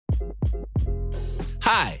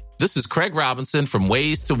Hi, this is Craig Robinson from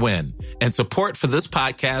Ways to Win, and support for this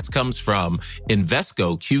podcast comes from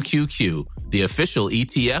Invesco QQQ, the official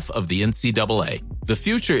ETF of the NCAA. The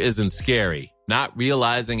future isn't scary. Not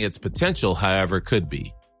realizing its potential, however, could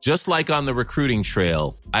be. Just like on the recruiting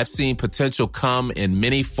trail, I've seen potential come in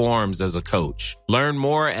many forms as a coach. Learn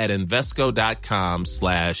more at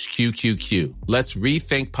Invesco.com/QQQ. Let's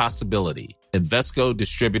rethink possibility. Invesco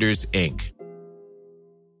Distributors, Inc.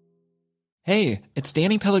 Hey, it's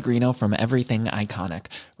Danny Pellegrino from Everything Iconic.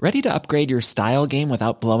 Ready to upgrade your style game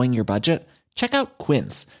without blowing your budget? Check out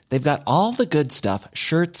Quince. They've got all the good stuff,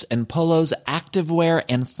 shirts and polos, activewear,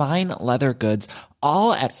 and fine leather goods,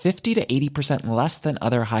 all at 50 to 80% less than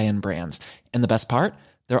other high-end brands. And the best part?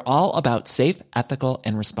 They're all about safe, ethical,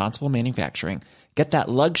 and responsible manufacturing. Get that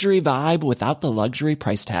luxury vibe without the luxury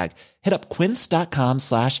price tag. Hit up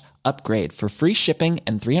quince.com/upgrade for free shipping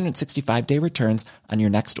and 365-day returns on your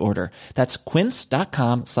next order. That's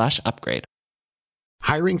quince.com/upgrade.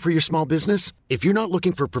 Hiring for your small business? If you're not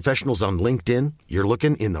looking for professionals on LinkedIn, you're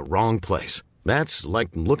looking in the wrong place. That's like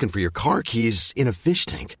looking for your car keys in a fish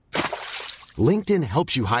tank. LinkedIn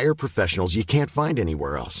helps you hire professionals you can't find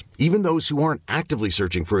anywhere else, even those who aren't actively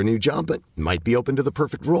searching for a new job but might be open to the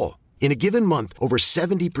perfect role. In a given month, over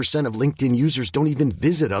 70% of LinkedIn users don't even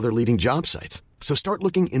visit other leading job sites. So start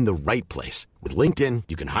looking in the right place. With LinkedIn,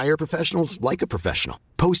 you can hire professionals like a professional.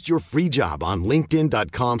 Post your free job on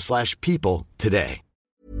linkedin.com/people today.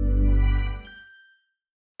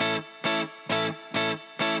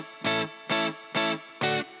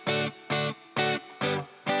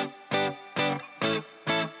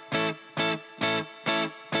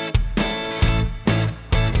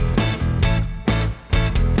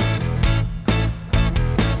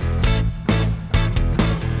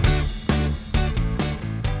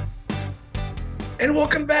 And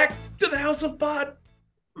welcome back to the House of Pod.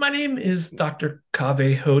 My name is Dr.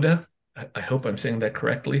 Kaveh Hoda. I hope I'm saying that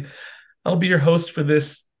correctly. I'll be your host for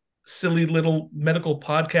this silly little medical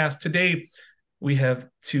podcast. Today, we have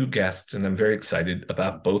two guests, and I'm very excited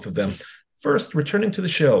about both of them. First, returning to the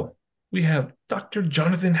show, we have Dr.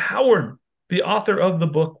 Jonathan Howard, the author of the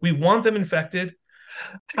book, We Want Them Infected,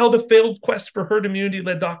 How the Failed Quest for Herd Immunity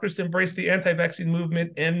Led Doctors to Embrace the Anti-Vaccine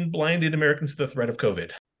Movement and Blinded Americans to the Threat of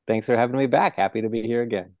COVID. Thanks for having me back. Happy to be here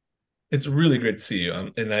again. It's really great to see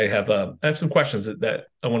you. And I have some questions that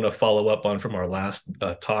I want to follow up on from our last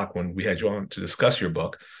talk when we had you on to discuss your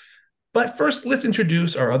book. But first, let's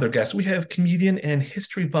introduce our other guests. We have comedian and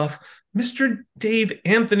history buff, Mr. Dave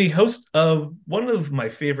Anthony, host of one of my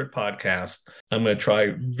favorite podcasts. I'm going to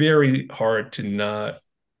try very hard to not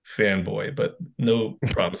fanboy, but no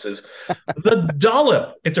promises. The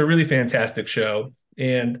Dollop. It's a really fantastic show.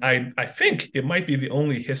 And I think it might be the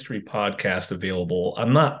only history podcast available.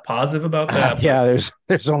 I'm not positive about that. Yeah,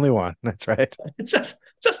 there's only one. That's right. It's just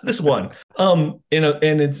this one. And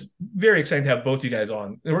it's very exciting to have both you guys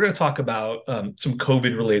on. And we're going to talk about some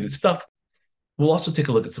COVID related stuff. We'll also take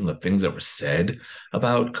a look at some of the things that were said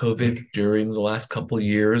about COVID during the last couple of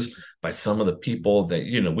years by some of the people that,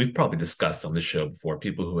 we've probably discussed on the show before,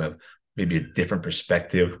 people who have maybe a different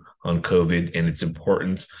perspective on COVID and its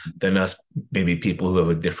importance than us, maybe people who have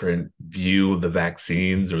a different view of the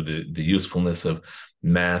vaccines or the usefulness of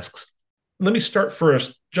masks. Let me start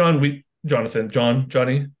first. Johnny boy,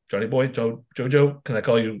 Jojo. Can I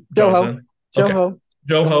call you Jonathan? Joho.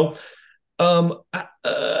 Joho. How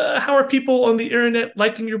are people on the internet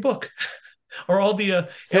liking your book? Are all the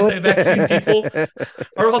anti-vaccine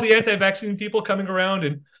people coming around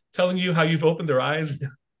and telling you how you've opened their eyes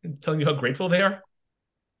and telling you how grateful they are?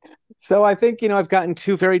 So I think, I've gotten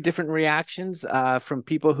two very different reactions from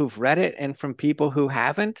people who've read it and from people who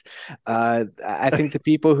haven't. I think the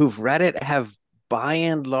people who've read it have, by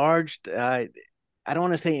and large, I don't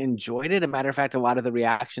want to say enjoyed it. As a matter of fact, a lot of the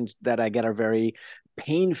reactions that I get are very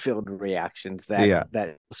pain-filled reactions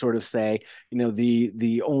that sort of say,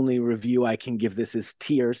 the only review I can give this is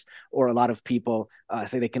tears, or a lot of people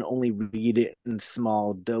say they can only read it in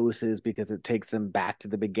small doses because it takes them back to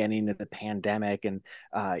the beginning of the pandemic. And,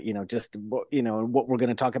 what we're going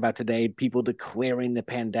to talk about today, people declaring the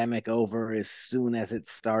pandemic over as soon as it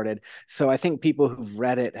started. So I think people who've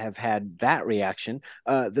read it have had that reaction.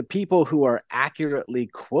 The people who are accurately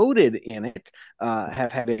quoted in it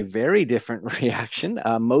have had a very different reaction.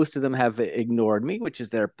 Most of them have ignored me, which is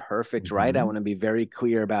their perfect right. I want to be very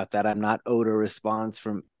clear about that. I'm not owed a response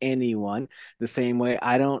from anyone, the same way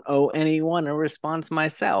I don't owe anyone a response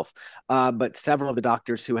myself. But several of the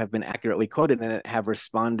doctors who have been accurately quoted in it have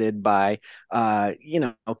responded by,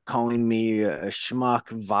 calling me a schmuck,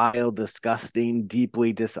 vile, disgusting,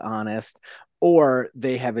 deeply dishonest, or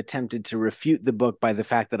they have attempted to refute the book by the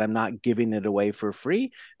fact that I'm not giving it away for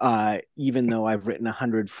free, even though I've written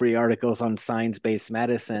 100 free articles on science-based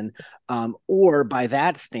medicine, or by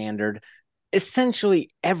that standard,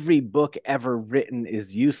 essentially every book ever written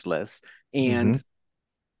is useless. And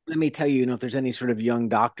let me tell you, if there's any sort of young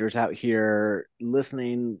doctors out here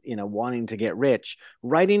listening, wanting to get rich,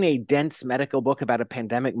 writing a dense medical book about a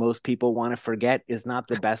pandemic most people want to forget is not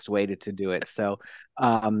the best way to do it. So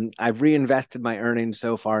I've reinvested my earnings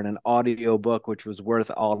so far in an audio book, which was worth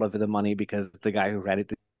all of the money because the guy who read it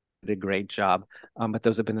did a great job. But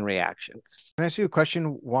those have been the reactions. Can I ask you a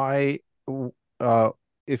question? Why,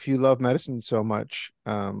 if you love medicine so much,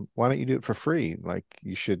 why don't you do it for free? Like,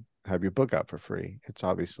 you should have your book out for free. It's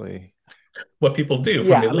obviously what people do.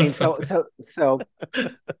 Yeah, I mean, so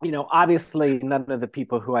obviously none of the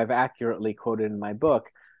people who I've accurately quoted in my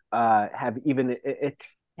book have even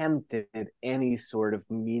attempted any sort of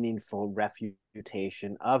meaningful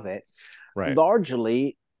refutation of it. right.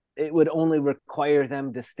 Largely, it would only require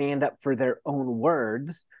them to stand up for their own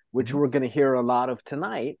words, which we're going to hear a lot of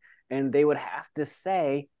tonight, and they would have to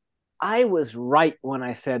say, I was right when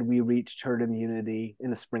I said we reached herd immunity in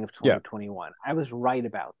the spring of 2021. Yeah. I was right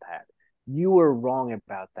about that. You were wrong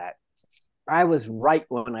about that. I was right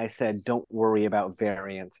when I said don't worry about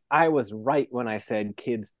variants. I was right when I said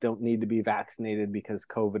kids don't need to be vaccinated because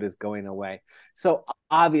COVID is going away. So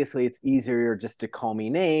obviously it's easier just to call me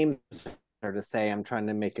names or to say I'm trying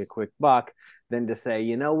to make a quick buck than to say,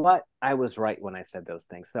 you know what, I was right when I said those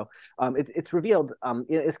things. So it's revealed,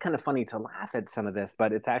 it's kind of funny to laugh at some of this,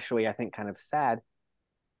 but it's actually, I think, kind of sad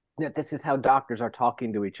that this is how doctors are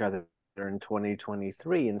talking to each other in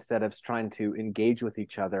 2023 instead of trying to engage with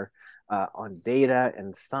each other on data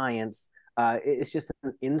and science. It's just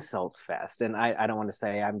an insult fest. And I don't want to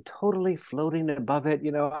say I'm totally floating above it.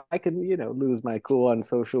 I can, lose my cool on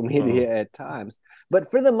social media at times.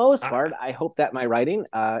 But for the most part, I hope that my writing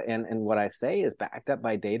and what I say is backed up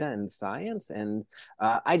by data and science. And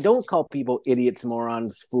I don't call people idiots,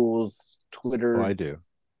 morons, fools, Twitter. Oh, I do.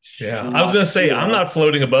 Yeah, I was going to say, I'm not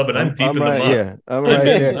floating above it. I'm deep in the muck. Yeah, I'm right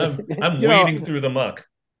there. I'm wading through the muck.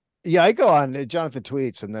 Yeah, I go on Jonathan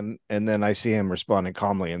tweets and then I see him responding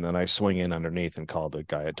calmly, and then I swing in underneath and call the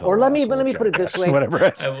guy a total. Or let me put it this way.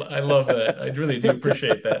 Whatever. I love that. I really do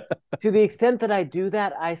appreciate that. To the extent that I do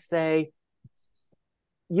that, I say,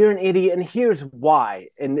 you're an idiot, and here's why.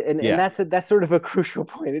 And that's sort of a crucial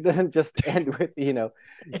point. It doesn't just end with, no,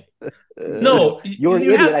 you're an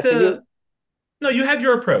idiot. No, you have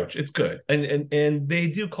your approach. It's good. And they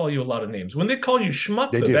do call you a lot of names. When they call you schmuck,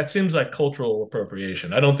 that seems like cultural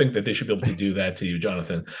appropriation. I don't think that they should be able to do that to you,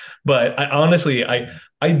 Jonathan. But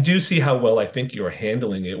I do see how well I think you're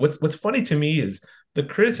handling it. What's funny to me is the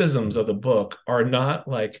criticisms of the book are not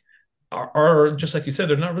like, are just like you said,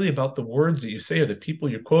 they're not really about the words that you say or the people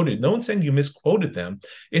you quoted. No one's saying you misquoted them.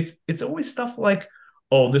 It's always stuff like,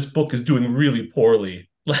 oh, this book is doing really poorly.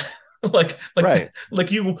 like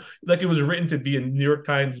it was written to be a New York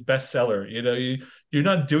Times bestseller. You're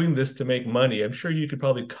not doing this to make money. I'm sure you could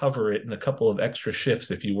probably cover it in a couple of extra shifts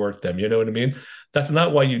if you worked them. You know what I mean? That's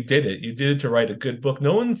not why you did it. You did it to write a good book.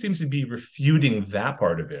 No one seems to be refuting that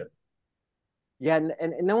part of it. Yeah,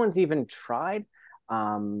 and no one's even tried,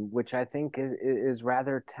 which I think is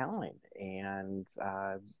rather telling. And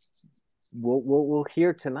we'll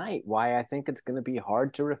hear tonight why I think it's going to be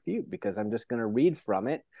hard to refute, because I'm just going to read from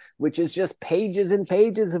it, which is just pages and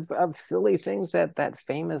pages of silly things that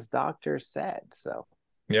famous doctor said. So,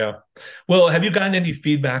 yeah. Well, have you gotten any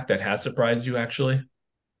feedback that has surprised you, actually?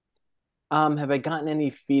 Have I gotten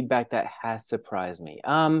any feedback that has surprised me?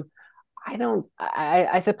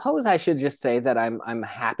 I suppose I should just say that I'm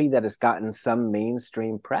happy that it's gotten some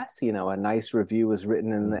mainstream press. A nice review was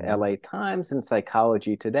written in the LA Times and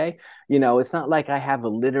Psychology Today. It's not like I have a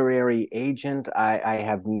literary agent. I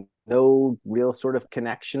have no real sort of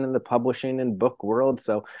connection in the publishing and book world.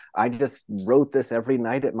 So I just wrote this every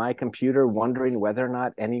night at my computer, wondering whether or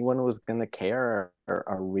not anyone was going to care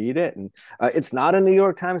or read it. And it's not a New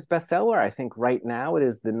York Times bestseller. I think right now it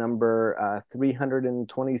is the number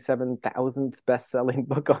 327,000th best-selling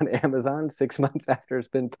book on Amazon 6 months after it's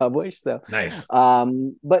been published. So nice.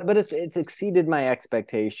 But it's exceeded my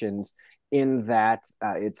expectations in that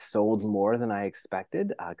it sold more than I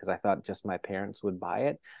expected, because I thought just my parents would buy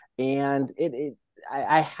it. And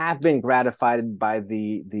I have been gratified by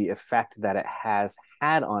the effect that it has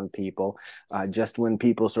had on people. Just when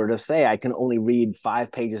people sort of say, I can only read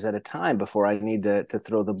 5 pages at a time before I need to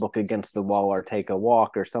throw the book against the wall or take a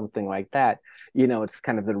walk or something like that. It's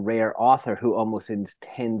kind of the rare author who almost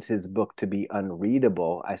intends his book to be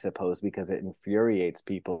unreadable, I suppose, because it infuriates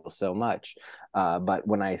people so much. But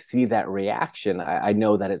when I see that reaction, I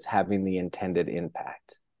know that it's having the intended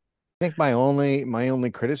impact. I think my only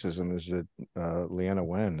criticism is that Leana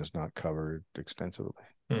Wen is not covered extensively.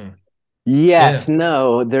 Yes, yeah.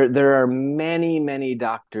 No, there are many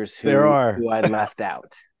doctors who I left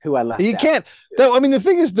out. You can't though. I mean, the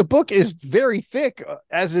thing is, the book is very thick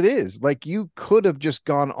as it is. Like, you could have just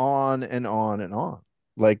gone on and on and on.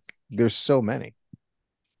 Like, there's so many.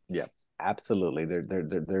 Yeah, absolutely.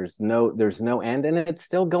 There's no end, and it's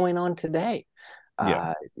still going on today.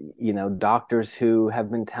 Yeah. Doctors who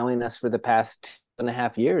have been telling us for the past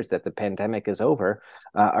 2.5 years that the pandemic is over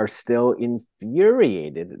are still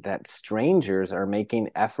infuriated that strangers are making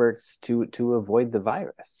efforts to avoid the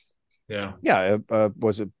virus. Yeah.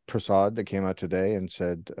 Was it Prasad that came out today and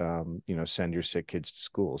said, send your sick kids to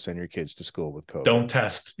school, send your kids to school with COVID. Don't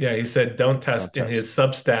test. Yeah, he said don't test in his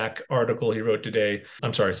Substack article he wrote today.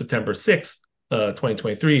 I'm sorry, September 6th,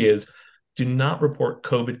 2023 is, do not report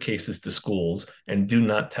COVID cases to schools and do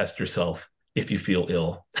not test yourself if you feel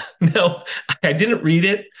ill. No, I didn't read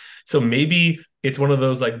it. So maybe it's one of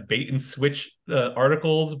those like bait and switch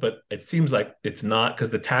articles, but it seems like it's not, because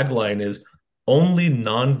the tagline is only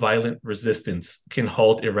nonviolent resistance can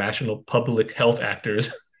halt irrational public health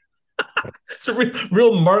actors. It's a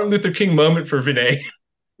real Martin Luther King moment for Vinay.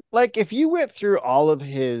 Like, if you went through all of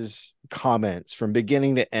his comments from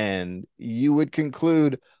beginning to end, you would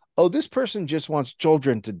conclude, oh, this person just wants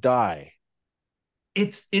children to die.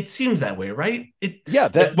 It seems that way, right?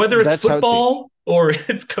 Whether it's football or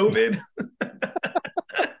it's COVID.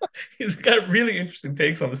 He's got really interesting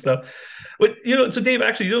takes on this stuff. But, so Dave,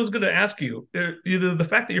 actually, I was going to ask you, the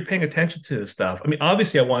fact that you're paying attention to this stuff. I mean,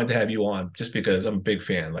 obviously, I wanted to have you on just because I'm a big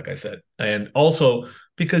fan, like I said, and also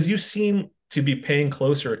because you seem to be paying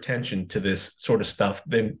closer attention to this sort of stuff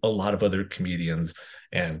than a lot of other comedians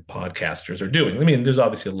and podcasters are doing. I mean, there's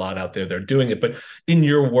obviously a lot out there that are doing it, but in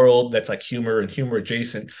your world that's like humor and humor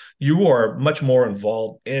adjacent, you are much more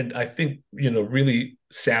involved, and I think, really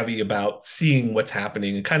savvy about seeing what's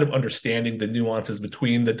happening and kind of understanding the nuances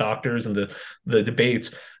between the doctors and the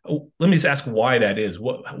debates. Let me just ask why that is.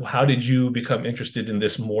 How did you become interested in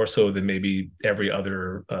this more so than maybe every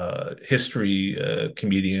other history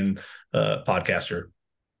comedian podcaster?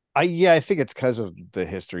 I think it's because of the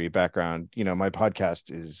history background. My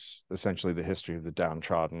podcast is essentially the history of the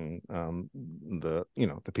downtrodden, the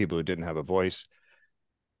people who didn't have a voice.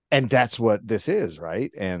 And that's what this is,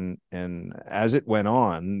 right? And as it went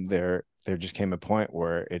on, there just came a point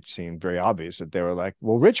where it seemed very obvious that they were like,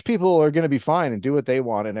 well, rich people are going to be fine and do what they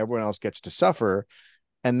want, and everyone else gets to suffer.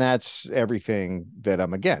 And that's everything that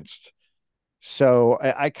I'm against. So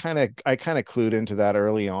I kind of clued into that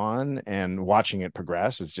early on, and watching it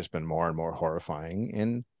progress has just been more and more horrifying.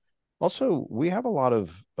 And also, we have a lot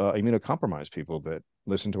of immunocompromised people that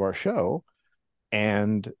listen to our show.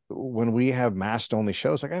 And when we have masked only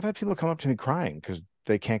shows, like, I've had people come up to me crying because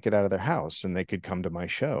they can't get out of their house and they could come to my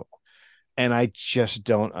show. And I just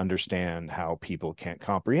don't understand how people can't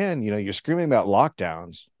comprehend. You're screaming about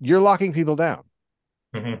lockdowns. You're locking people down.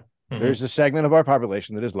 Mm-hmm. Mm-hmm. There's a segment of our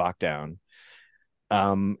population that is locked down.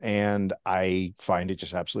 And I find it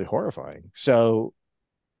just absolutely horrifying. So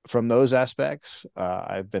from those aspects,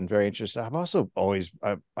 I've been very interested. I've also always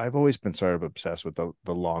been sort of obsessed with the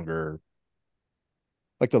longer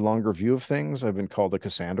view of things. I've been called a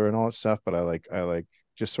Cassandra and all that stuff, but I like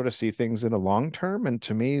just sort of see things in a long term. And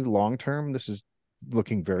to me, long term, this is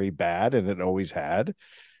looking very bad, and it always had.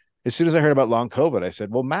 As soon as I heard about long COVID, I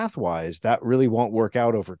said, well, math wise, that really won't work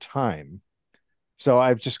out over time. So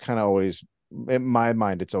I've just kind of always, in my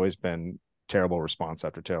mind, it's always been terrible response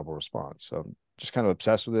after terrible response. So I'm just kind of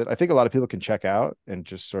obsessed with it. I think a lot of people can check out and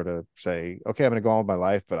just sort of say, okay, I'm going to go on with my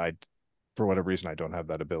life, but for whatever reason, I don't have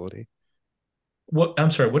that ability.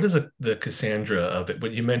 I'm sorry, what is the Cassandra of it?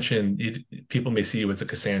 What you mentioned, people may see you as a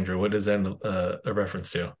Cassandra. What is that a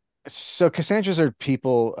reference to? So Cassandras are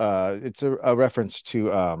people, it's a reference to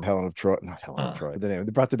Helen of Troy, not Helen of Troy, the name.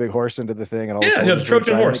 They brought the big horse into the thing, and all the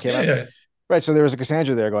Trojan horse. Yeah. Right. So there was a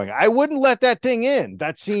Cassandra there going, I wouldn't let that thing in.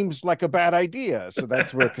 That seems like a bad idea. So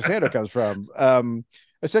that's where Cassandra comes from.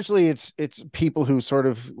 Essentially, it's people who sort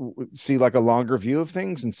of see like a longer view of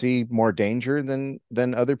things and see more danger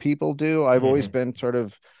than other people do. I've always been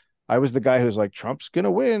I was the guy who's like, Trump's going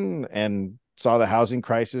to win. And saw the housing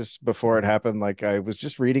crisis before it happened. Like I was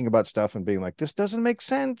just reading about stuff and being like, this doesn't make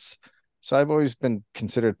sense. So I've always been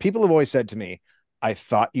considered, people have always said to me, I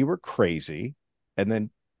thought you were crazy. And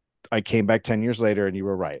then I came back 10 years later and you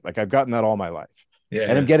were right. Like I've gotten that all my life. Yeah,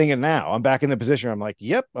 and I'm getting it now. I'm back in the position where I'm like,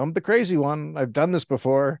 yep, I'm the crazy one. I've done this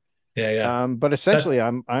before. But essentially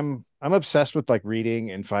I'm obsessed with like reading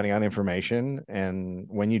and finding out information. And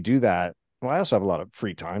when you do that, well, I also have a lot of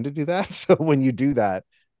free time to do that. So when you do that,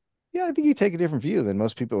 yeah, I think you take a different view than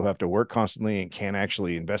most people who have to work constantly and can't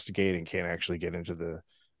actually investigate and can't actually get into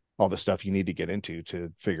all the stuff you need to get into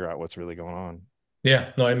to figure out what's really going on.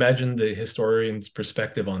 Yeah, no, I imagine the historian's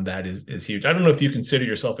perspective on that is huge. I don't know if you consider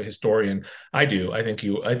yourself a historian. I do. I think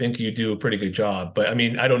you do a pretty good job. But I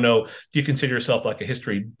mean, I don't know. Do you consider yourself like a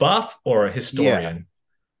history buff or a historian? Yeah,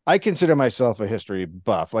 I consider myself a history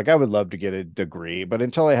buff. Like I would love to get a degree, but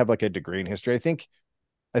until I have like a degree in history, I think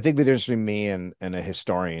the difference between me and a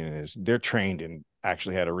historian is they're trained in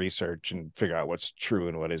actually how to research and figure out what's true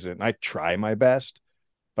and what isn't. And I try my best,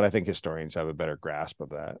 but I think historians have a better grasp of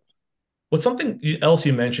that. Well, something else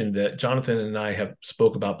you mentioned that Jonathan and I have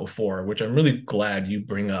spoke about before, which I'm really glad you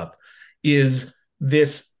bring up, is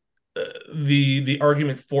this the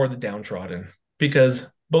argument for the downtrodden, because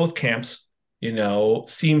both camps,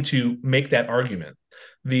 seem to make that argument.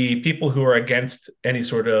 The people who are against any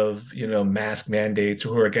sort of mask mandates,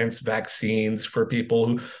 or who are against vaccines, for people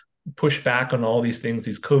who push back on all these things,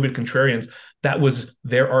 these COVID contrarians, that was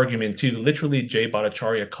their argument too. Literally, Jay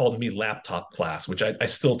Bhattacharya called me laptop class, which I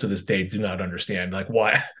still to this day do not understand. Like,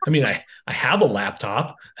 why? I mean, I have a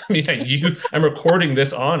laptop. I mean, I'm recording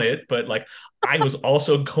this on it, but like I was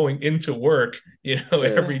also going into work,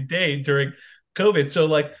 every day during COVID. So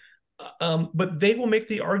like, but they will make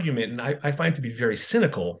the argument, and I find to be very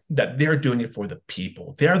cynical, that they're doing it for the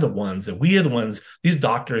people. They're the ones that we are the ones, these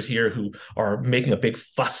doctors here who are making a big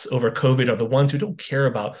fuss over COVID are the ones who don't care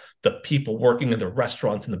about the people working in the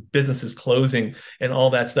restaurants and the businesses closing and all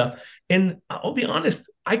that stuff. And I'll be honest,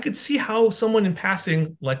 I could see how someone in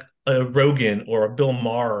passing, like a Rogan or a Bill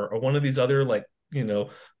Maher or one of these other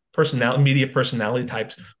media personality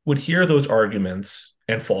types, would hear those arguments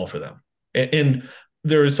and fall for them. And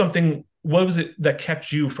there is something, what was it that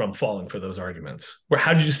kept you from falling for those arguments?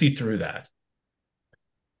 How did you see through that?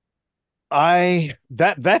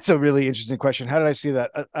 That's a really interesting question. How did I see that?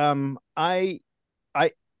 I'm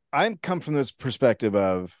come from this perspective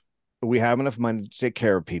of, we have enough money to take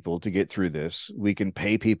care of people to get through this. We can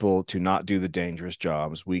pay people to not do the dangerous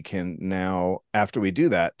jobs. We can now, after we do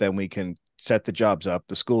that, then we can set the jobs up,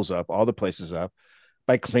 the schools up, all the places up,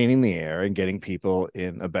 by cleaning the air and getting people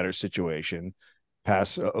in a better situation,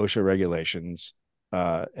 pass OSHA regulations,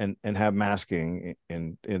 and have masking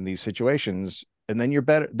in these situations. And then you're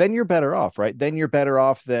better off, right? Then you're better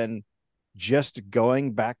off than just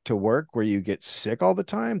going back to work where you get sick all the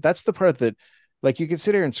time. That's the part that, like, you can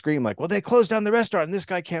sit here and scream like, well, they closed down the restaurant and this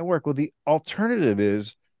guy can't work. Well, the alternative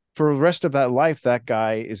is, for the rest of that life, that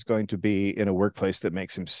guy is going to be in a workplace that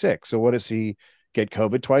makes him sick. So what does he get?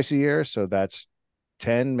 COVID twice a year. So that's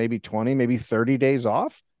 10, maybe 20, maybe 30 days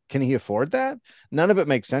off. Can he afford that? None of it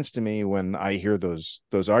makes sense to me when I hear those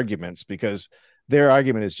arguments, because their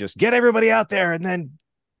argument is just get everybody out there and then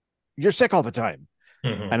you're sick all the time.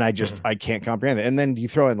 Mm-hmm. And I can't comprehend it. And then you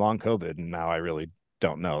throw in long COVID, and now I really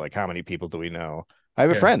don't know, like, how many people do we know? I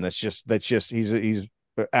have a friend that's just he's an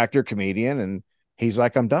actor, comedian, and he's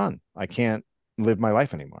like, I'm done. I can't live my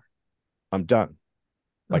life anymore. I'm done.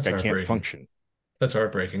 Like, I can't function. That's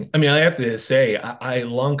heartbreaking. I mean, I have to say, I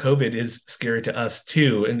long COVID is scary to us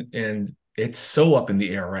too, and it's so up in the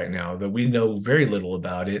air right now that we know very little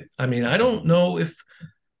about it. I mean, I don't know,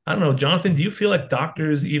 Jonathan, do you feel like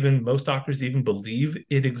most doctors even believe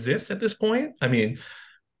it exists at this point? I mean,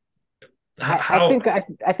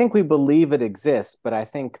 I think we believe it exists, but I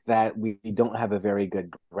think that we don't have a very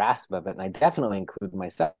good grasp of it, and I definitely include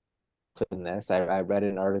myself in this. I read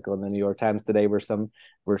an article in the New York Times today where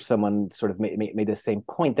someone sort of made the same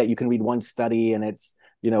point, that you can read one study and it's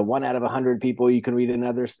 1 out of 100 people. You can read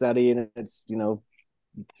another study and it's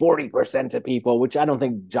 40% of people, which I don't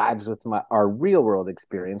think jives with our real world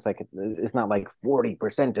experience. Like, it's not like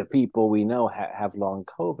 40% of people we know have long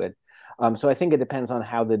COVID. So I think it depends on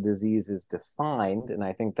how the disease is defined, and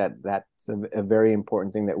I think that's a very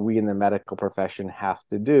important thing that we in the medical profession have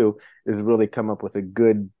to do, is really come up with a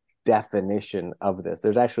good definition of this.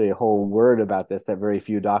 There's actually a whole word about this that very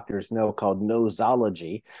few doctors know called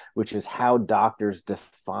nosology, which is how doctors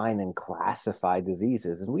define and classify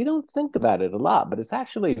diseases. And we don't think about it a lot, but it's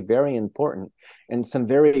actually very important. And some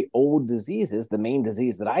very old diseases, the main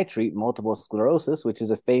disease that I treat, multiple sclerosis, which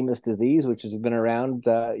is a famous disease, which has been around,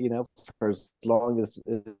 for as long as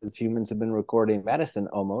humans have been recording medicine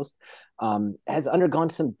almost, has undergone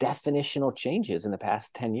some definitional changes in the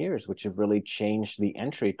past 10 years, which have really changed the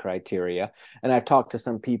entry criteria. And I've talked to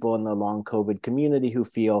some people in the long COVID community who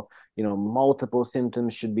feel, multiple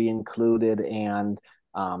symptoms should be included, and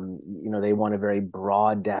they want a very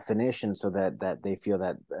broad definition so that they feel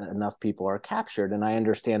that enough people are captured. And I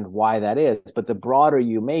understand why that is, but the broader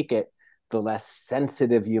you make it, the less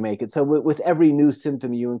sensitive you make it. So with every new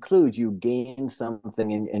symptom you include, you gain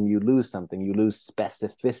something and you lose something. You lose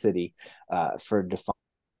specificity for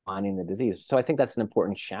defining the disease. So I think that's an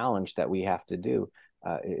important challenge that we have to do,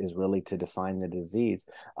 is really to define the disease.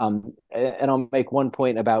 And I'll make one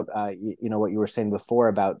point about, what you were saying before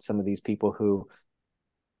about some of these people who,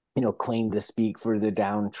 claim to speak for the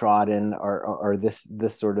downtrodden or this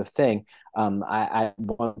sort of thing.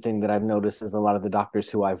 One thing that I've noticed is a lot of the doctors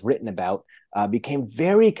who I've written about became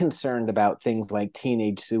very concerned about things like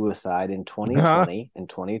teenage suicide in 2020 and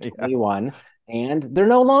 2021. Yeah. And they're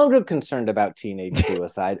no longer concerned about teenage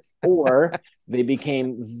suicide, or they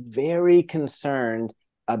became very concerned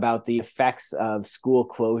about the effects of school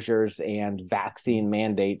closures and vaccine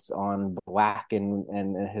mandates on Black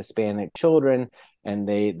and Hispanic children. And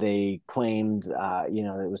they claimed, it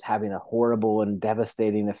was having a horrible and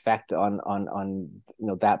devastating effect on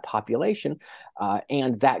that population.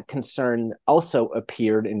 And that concern also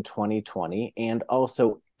appeared in 2020 and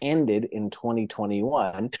also ended in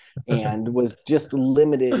 2021 and was just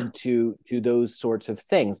limited to those sorts of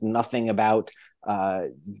things. Nothing about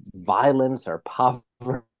violence or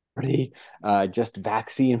poverty, just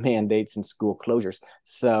vaccine mandates and school closures.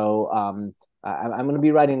 So I'm going to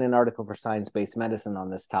be writing an article for Science-Based Medicine on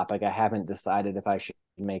this topic. I haven't decided if I should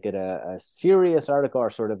make it a serious article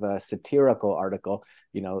or sort of a satirical article.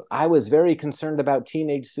 I was very concerned about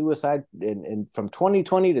teenage suicide in from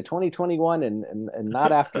 2020 to 2021 and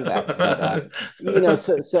not after that.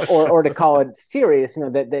 But, or to call it serious,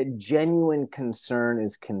 that genuine concern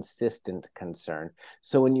is consistent concern.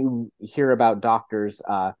 So when you hear about doctors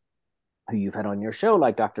who you've had on your show,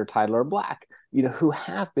 like Dr. Tyler Black, who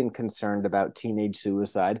have been concerned about teenage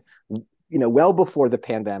suicide, well before the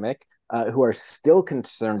pandemic, who are still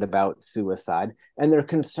concerned about suicide, and they're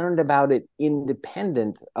concerned about it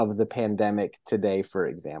independent of the pandemic today, for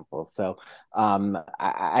example. So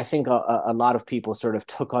I think a lot of people sort of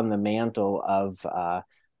took on the mantle of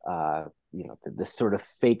this sort of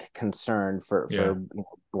fake concern for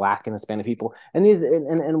Black and Hispanic people,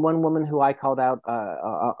 and one woman who I called out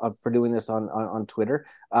for doing this on Twitter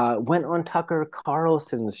went on Tucker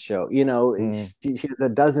Carlson's show. She has a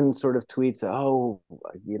dozen sort of tweets.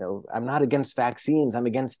 I'm not against vaccines. I'm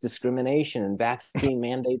against discrimination, and vaccine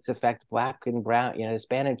mandates affect Black and brown,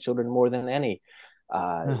 Hispanic children more than any.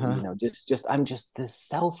 I'm just this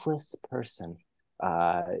selfless person.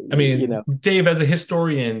 Dave, as a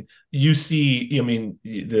historian, you see,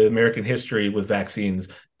 the American history with vaccines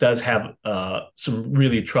does have some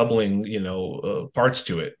really troubling, parts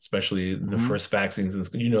to it, especially the first vaccines. And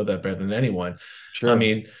you know that better than anyone. Sure.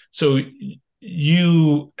 So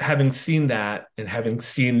you, having seen that and having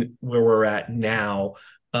seen where we're at now,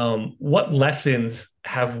 what lessons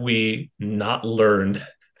have we not learned?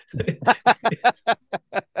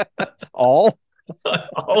 All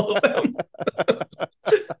of them.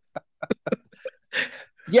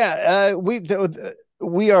 Yeah,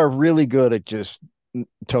 we are really good at just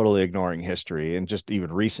totally ignoring history, and just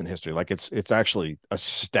even recent history. Like it's actually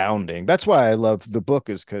astounding. That's why I love the book,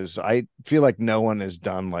 is because I feel like no one has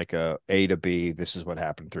done like a to B, this is what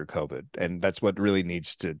happened through COVID, and that's what really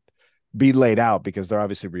needs to be laid out, because they're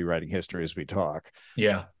obviously rewriting history as we talk.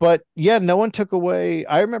 Yeah. But yeah, no one took away.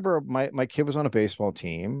 I remember my kid was on a baseball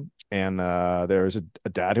team, and there was a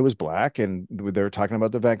dad who was Black, and they were talking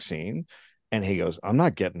about the vaccine, and he goes, "I'm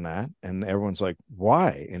not getting that." And everyone's like,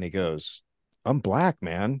 "Why?" And he goes, "I'm Black,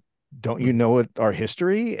 man. Don't you know our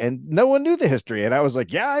history?" And no one knew the history. And I was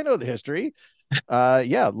like, "Yeah, I know the history.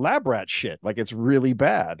 Lab rat shit. Like, it's really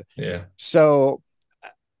bad." Yeah. So,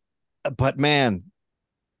 but man,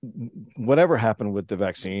 whatever happened with the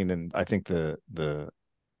vaccine, and I think the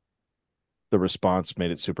response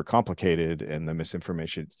made it super complicated, and the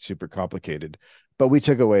misinformation super complicated, but we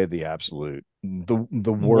took away the absolute the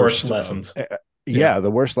worst lessons.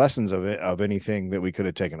 The worst lessons of anything that we could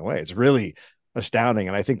have taken away. It's really astounding,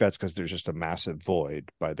 and I think that's because there's just a massive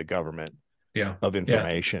void by the government Yeah. of Yeah.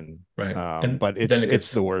 information. Right. But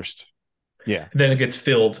it's the worst. Yeah. Then it gets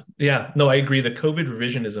filled. Yeah. No, I agree. The COVID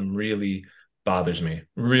revisionism really bothers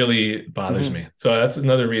Mhm. me. So that's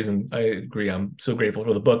another reason I agree. I'm so grateful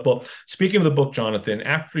for the book. Well, speaking of the book, Jonathan,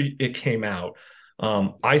 after it came out,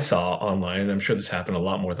 I saw online, and I'm sure this happened a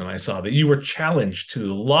lot more than I saw, that you were challenged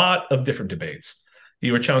to a lot of different debates.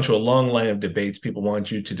 You were challenged to a long line of debates. People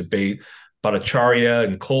wanted you to debate Bhattacharya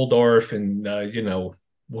and Koldorf and,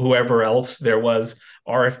 whoever else there was,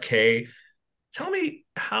 RFK. Tell me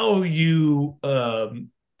how you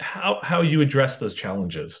address those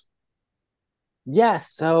challenges.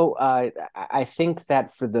 Yes, so I think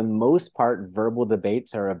that for the most part, verbal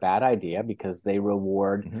debates are a bad idea because they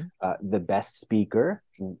reward Mhm. the best speaker,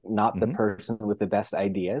 not the Mhm. person with the best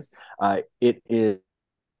ideas. It is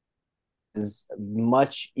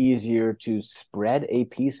much easier to spread a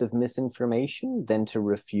piece of misinformation than to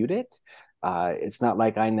refute it. It's not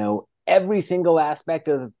like I know every single aspect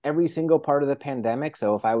of every single part of the pandemic.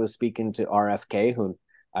 So if I was speaking to RFK, who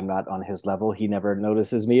I'm not on his level, he never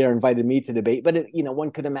notices me or invited me to debate, but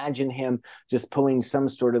one could imagine him just pulling some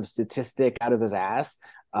sort of statistic out of his ass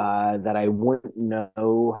that I wouldn't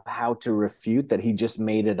know how to refute, that he just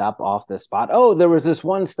made it up off the spot. Oh, there was this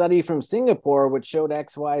one study from Singapore which showed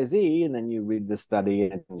XYZ, and then you read the study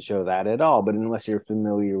and it didn't show that at all. But unless you're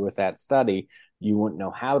familiar with that study, you wouldn't know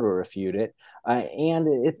how to refute it. And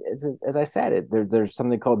it's as I said, there's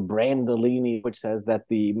something called Brandolini, which says that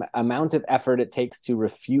the amount of effort it takes to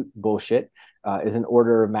refute bullshit is an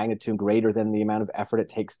order of magnitude greater than the amount of effort it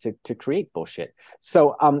takes to create bullshit.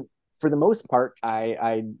 So for the most part,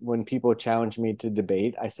 I when people challenge me to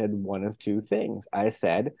debate, I said one of two things. I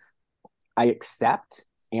said, I accept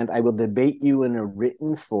and I will debate you in a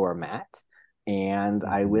written format. And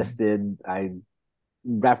I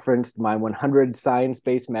referenced my 100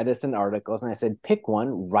 science-based medicine articles, and I said, pick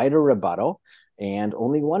one, write a rebuttal. And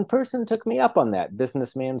only one person took me up on that,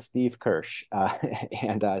 businessman Steve Kirsch.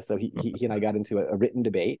 So he and I got into a written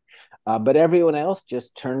debate. But everyone else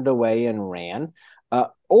just turned away and ran.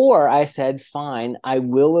 Or I said, fine, I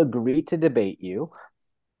will agree to debate you.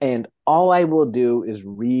 And all I will do is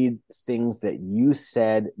read things that you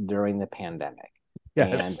said during the pandemic.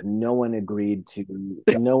 Yes. And no one agreed to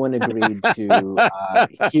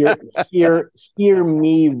hear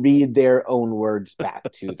me read their own words back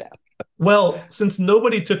to them. Well, since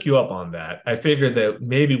nobody took you up on that, I figured that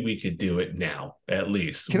maybe we could do it now, at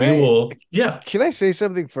least. Yeah. Can I say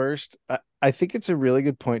something first? I think it's a really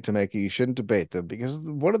good point to make. You shouldn't debate them, because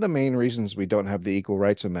one of the main reasons we don't have the Equal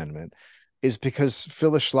Rights Amendment is because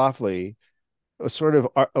Phyllis Schlafly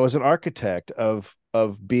was an architect of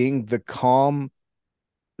being the calm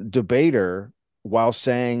debater while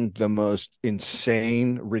saying the most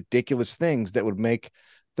insane, ridiculous things that would make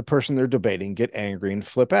the person they're debating get angry and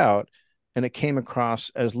flip out. And it came across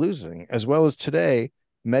as losing. As well as today,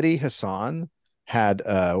 Mehdi Hassan had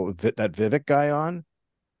that Vivek guy on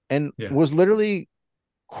and was literally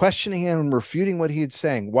questioning him and refuting what he had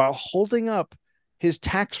saying while holding up his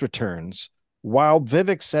tax returns, while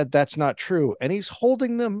Vivek said that's not true, and he's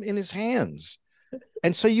holding them in his hands.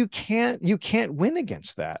 And so you can't win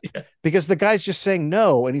against that, because the guy's just saying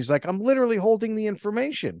no. And he's like, I'm literally holding the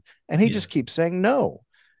information. And he just keeps saying no.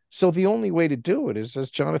 So the only way to do it is,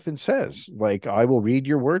 as Jonathan says, like, I will read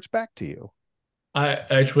your words back to you. I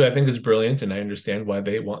think it's brilliant, and I understand why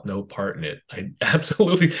they want no part in it. I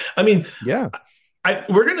absolutely. I mean, yeah,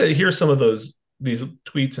 we're going to hear some of these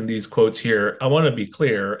tweets and these quotes here. I want to be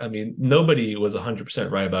clear. I mean, nobody was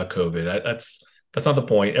 100% right about COVID. That's not the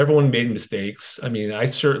point. Everyone made mistakes. I mean, I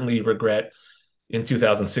certainly regret in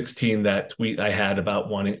 2016 that tweet I had about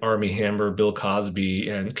wanting Armie Hammer, Bill Cosby,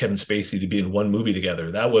 and Kevin Spacey to be in one movie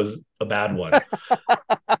together. That was a bad one.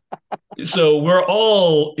 So we're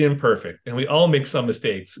all imperfect and we all make some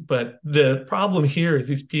mistakes. But the problem here is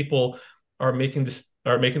these people are making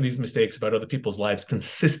these mistakes about other people's lives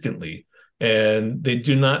consistently. And they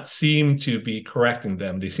do not seem to be correcting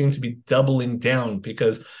them. They seem to be doubling down,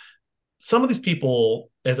 because some of these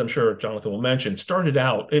people, as I'm sure Jonathan will mention, started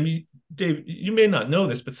out, I mean, Dave, you may not know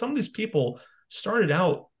this, but some of these people started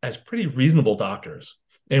out as pretty reasonable doctors.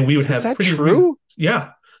 And we would have true? Yeah.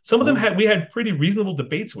 Some of them we had pretty reasonable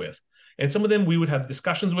debates with. And some of them we would have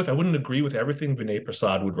discussions with. I wouldn't agree with everything Vinay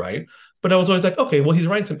Prasad would write, but I was always like, okay, well, he's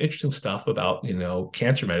writing some interesting stuff about,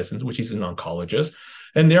 cancer medicines, which he's an oncologist.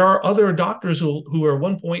 And there are other doctors who at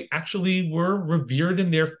one point actually were revered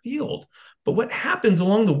in their field. But what happens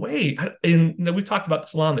along the way, and we've talked about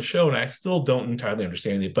this a lot on the show, and I still don't entirely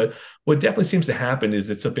understand it, but what definitely seems to happen is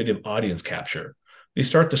it's a bit of audience capture. They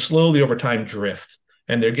start to slowly over time drift,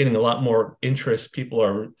 and they're getting a lot more interest.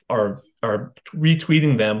 People are are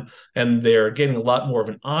retweeting them, and they're getting a lot more of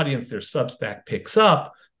an audience. Their Substack picks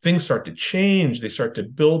up. Things start to change. They start to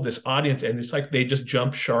build this audience, and it's like they just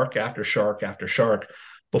jump shark after shark after shark.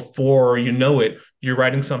 Before you know it, you're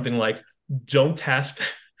writing something like, "Don't test."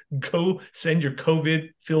 Go send your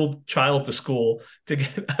COVID-filled child to school to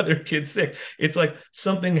get other kids sick. It's like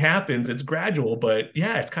something happens. It's gradual, but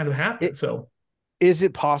yeah, it's kind of happened. So, is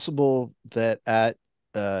it possible that at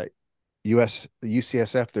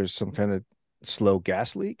UCSF there's some kind of slow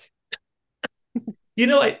gas leak?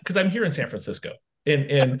 Because I'm here in San Francisco,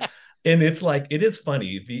 and it's like, it is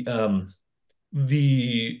funny.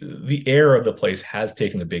 The air of the place has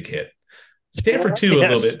taken a big hit. Stanford too, a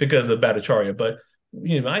little bit because of Bhattacharya, but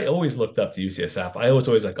I always looked up to UCSF. I was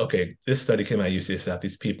always like, okay, this study came out of UCSF.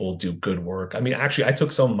 These people do good work. I mean, actually, I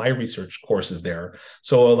took some of my research courses there.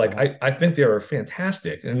 So like, I think they are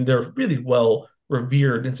fantastic, and they're really well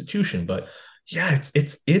revered institution. But yeah,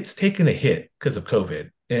 it's taken a hit because of COVID,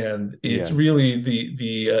 and it's really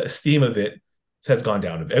the esteem of it has gone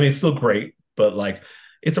down a bit. I mean, it's still great, but like,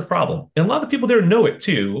 it's a problem. And a lot of the people there know it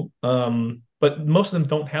too. But most of them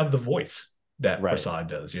don't have the voice that Prasad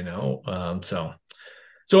does,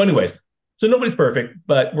 So anyways, so nobody's perfect,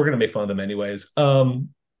 but we're going to make fun of them anyways.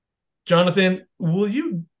 Jonathan, will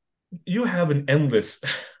you have an endless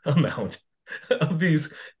amount of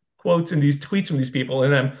these quotes and these tweets from these people,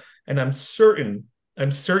 and I'm certain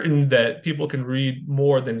that people can read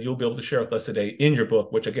more than you'll be able to share with us today in your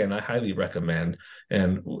book, which again I highly recommend.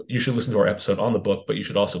 And you should listen to our episode on the book, but you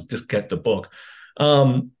should also just get the book.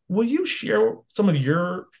 Will you share some of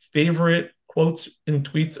your favorite quotes and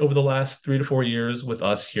tweets over the last 3 to 4 years with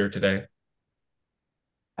us here today?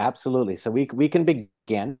 Absolutely. So we can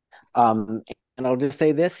begin. And I'll just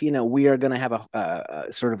say this, we are going to have a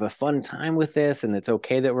sort of a fun time with this, and it's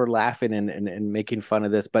okay that we're laughing and making fun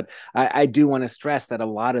of this. But I do want to stress that a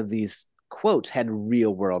lot of these quotes had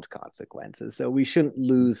real world consequences. So we shouldn't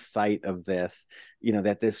lose sight of this,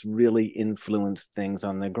 that this really influenced things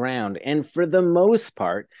on the ground. And for the most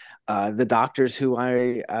part, the doctors who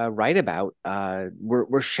I write about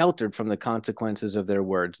were sheltered from the consequences of their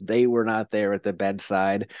words. They were not there at the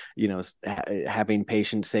bedside, having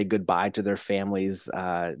patients say goodbye to their families,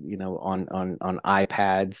 on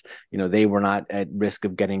iPads. They were not at risk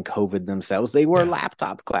of getting COVID themselves. They were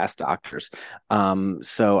laptop class doctors.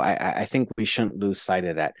 So I think we shouldn't lose sight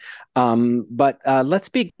of that. But let's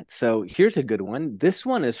begin. So here's a good one. This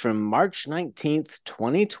one is from March 19th,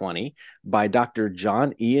 2020 by Dr.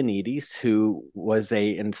 John Ioannidis, who was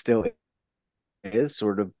and still is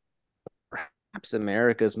sort of perhaps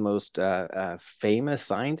America's most famous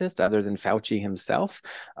scientist, other than Fauci himself,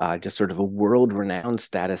 just sort of a world-renowned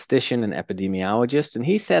statistician and epidemiologist. And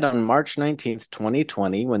he said on March 19th,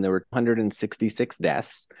 2020, when there were 166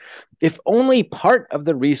 deaths, if only part of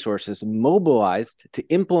the resources mobilized to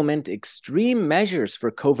implement extreme measures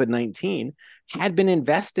for COVID-19 had been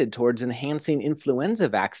invested towards enhancing influenza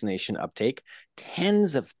vaccination uptake,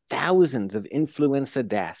 tens of thousands of influenza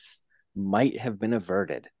deaths might have been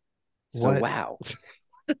averted. So what? Wow.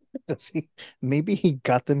 Maybe he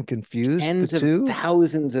got them confused. Tens of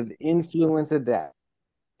thousands of influenza deaths.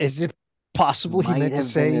 Is it possible he meant to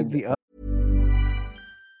say the other?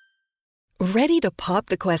 Ready to pop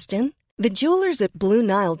the question? The jewelers at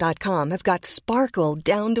BlueNile.com have got sparkle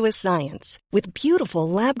down to a science with beautiful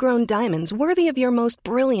lab-grown diamonds worthy of your most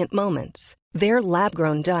brilliant moments. Their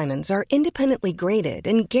lab-grown diamonds are independently graded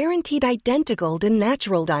and guaranteed identical to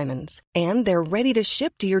natural diamonds, and they're ready to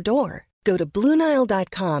ship to your door. Go to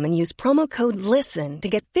BlueNile.com and use promo code LISTEN to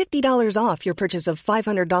get $50 off your purchase of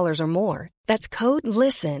 $500 or more. That's code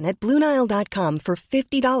LISTEN at BlueNile.com for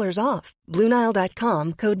 $50 off.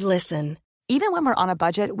 BlueNile.com, code LISTEN. Even when we're on a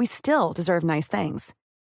budget, we still deserve nice things.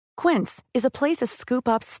 Quince is a place to scoop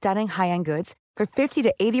up stunning high-end goods for 50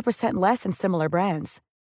 to 80% less than similar brands.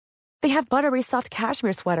 They have buttery soft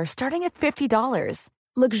cashmere sweaters starting at $50,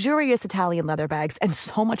 luxurious Italian leather bags, and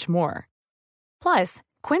so much more. Plus,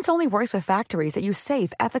 Quince only works with factories that use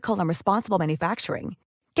safe, ethical, and responsible manufacturing.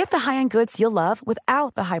 Get the high-end goods you'll love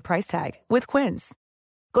without the high price tag with Quince.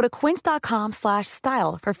 Go to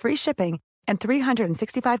quince.com/style for free shipping and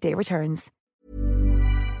 365-day returns.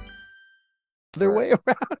 Their way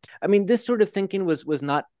around. I mean, this sort of thinking was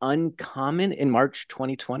not uncommon in March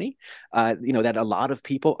 2020. That a lot of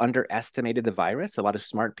people underestimated the virus, a lot of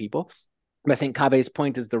smart people. But I think Kabe's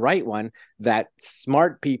point is the right one, that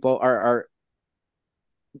smart people are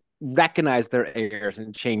recognize their errors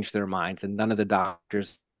and change their minds, and none of the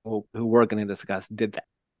doctors who we're going to discuss did that.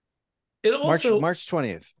 It also March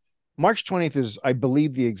 20th. March 20th is, I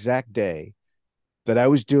believe, the exact day that I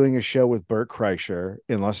was doing a show with Bert Kreischer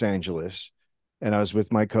in Los Angeles. and I was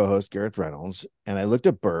with my co-host Gareth Reynolds, and I looked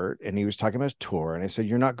at Bert, and he was talking about his tour, and I said,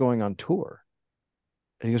 "You're not going on tour."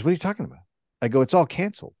 And he goes, "What are you talking about?" I go, "It's all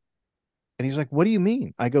canceled." And he's like, "What do you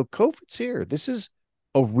mean?" I go, "COVID's here. This is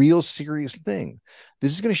a real serious thing.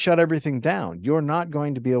 This is going to shut everything down. You're not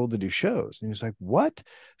going to be able to do shows." And he was like, "What?"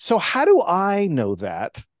 So how do I know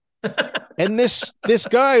that? And this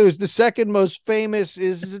guy who's the second most famous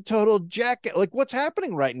is a total jackass. Like, what's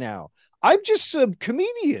happening right now? I'm just a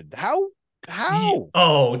comedian. How?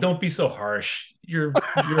 Oh, don't be so harsh. You're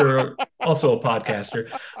also a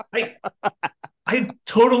podcaster. I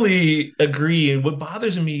totally agree. And what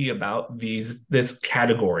bothers me about this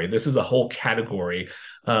category, this is a whole category,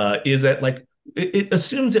 is that like it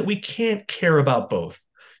assumes that we can't care about both.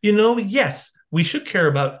 Yes, we should care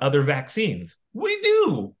about other vaccines. We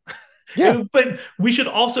do. Yeah. But we should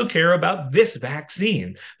also care about this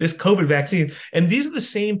vaccine, this COVID vaccine. And these are the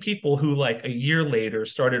same people who, like, a year later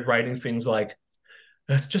started writing things like,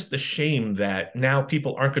 "That's just a shame that now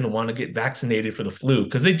people aren't going to want to get vaccinated for the flu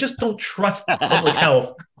because they just don't trust public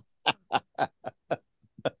health."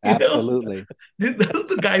 Absolutely. Those are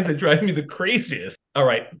the guys that drive me the craziest. All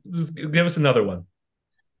right, just give us another one.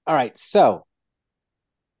 All right. So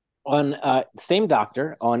on same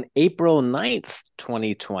doctor on April 9th,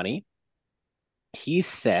 2020, he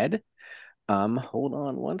said, hold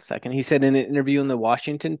on one second. He said in an interview in the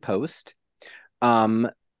Washington Post,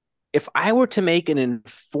 if I were to make an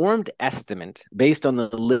informed estimate based on the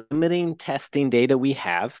limiting testing data we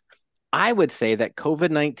have, I would say that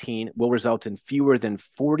COVID-19 will result in fewer than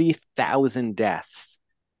 40,000 deaths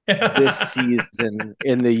this season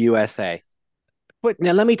in the USA. But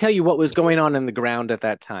now let me tell you what was going on in the ground at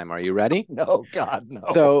that time. Are you ready? No, God, no.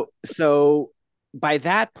 So by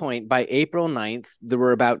that point, by April 9th, there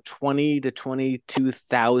were about 20 to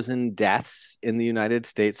 22,000 deaths in the United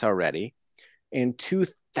States already, and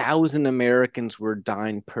 2,000 Americans were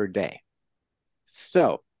dying per day.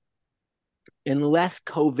 So unless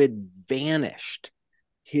COVID vanished,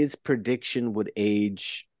 his prediction would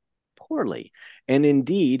age poorly. And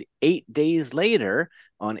indeed, 8 days later,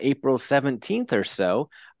 on April 17th or so,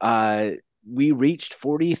 we reached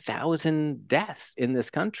 40,000 deaths in this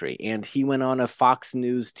country. And he went on a Fox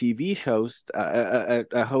News TV host, a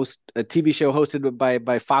TV show hosted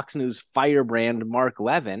by Fox News firebrand Mark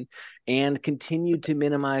Levin, and continued to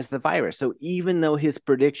minimize the virus. So even though his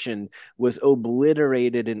prediction was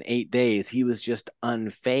obliterated in 8 days, he was just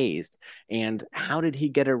unfazed. And how did he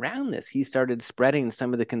get around this? He started spreading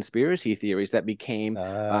some of the conspiracy theories that became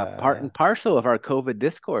part and parcel of our COVID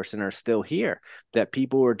discourse and are still here, that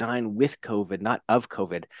people were dying with COVID, not of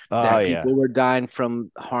COVID, that people were dying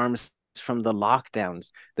from harms from the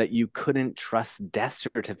lockdowns, that you couldn't trust death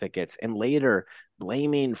certificates, and later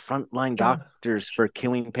blaming frontline doctors for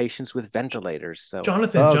killing patients with ventilators. So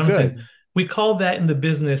Jonathan, good. We call that in the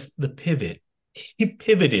business the pivot. He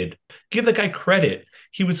pivoted. Give the guy credit.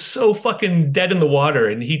 He was so fucking dead in the water,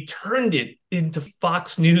 and he turned it into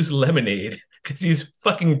Fox News lemonade because he's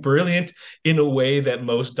fucking brilliant in a way that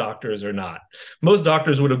most doctors are not. Most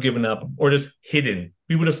doctors would have given up or just hidden.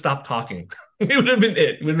 We would have stopped talking. It would have been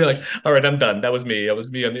it. We'd be like, all right, I'm done. That was me. That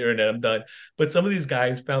was me on the internet. I'm done. But some of these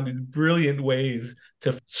guys found these brilliant ways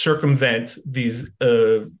to circumvent these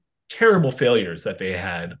terrible failures that they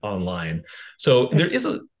had online. So there is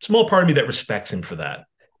a small part of me that respects him for that.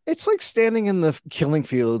 It's like standing in the killing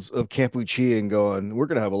fields of Camp Uchiha and going, "We're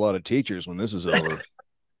going to have a lot of teachers when this is over."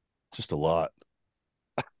 Just a lot.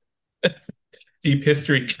 Deep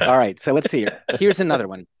history. All right. So let's see here. Here's another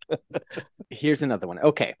one.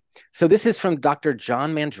 Okay. So this is from Dr.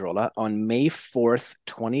 John Mandrola on May 4th,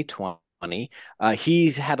 2020.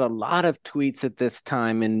 He's had a lot of tweets at this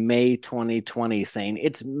time in May 2020 saying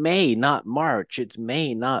it's May, not March. It's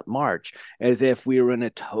May, not March, as if we were in a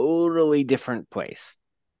totally different place.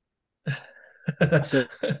 So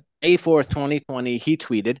May 4th, 2020, he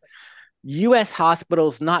tweeted, U.S.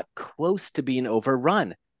 hospitals not close to being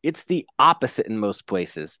overrun. It's the opposite in most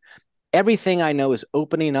places. Everything I know is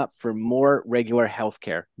opening up for more regular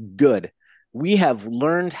healthcare. Good. We have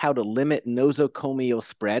learned how to limit nosocomial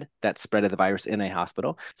spread, that spread of the virus in a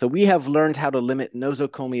hospital. So we have learned how to limit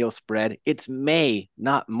nosocomial spread. It's May,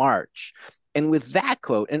 not March. And with that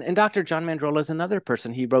quote, and Dr. John Mandrola is another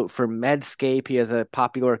person. He wrote for Medscape. He has a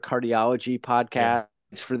popular cardiology podcast.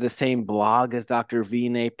 It's for the same blog as Dr.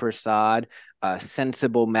 Vinay Prasad.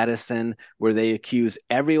 sensible medicine, where they accuse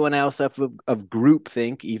everyone else of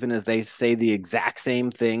groupthink, even as they say the exact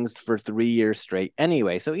same things for 3 years straight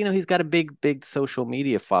anyway. So, he's got a big social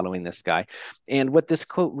media following, this guy. And what this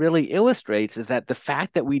quote really illustrates is that the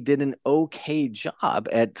fact that we did an okay job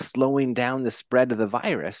at slowing down the spread of the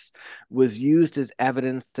virus was used as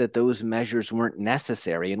evidence that those measures weren't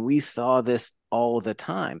necessary. And we saw this all the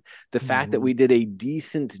time. The fact that we did a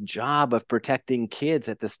decent job of protecting kids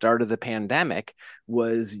at the start of the pandemic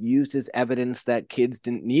was used as evidence that kids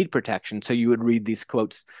didn't need protection. So you would read these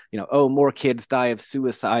quotes, oh, more kids die of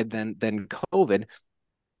suicide than COVID.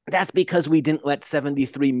 That's because we didn't let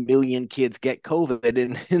 73 million kids get COVID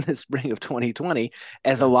in the spring of 2020,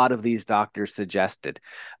 as a lot of these doctors suggested.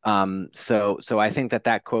 So I think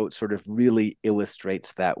that quote sort of really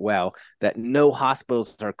illustrates that well, that no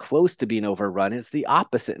hospitals are close to being overrun. It's the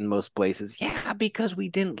opposite in most places. Yeah, because we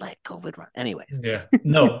didn't let COVID run. Anyways. Yeah,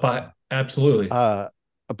 no, but absolutely.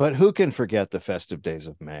 But who can forget the festive days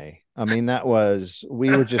of May? I mean,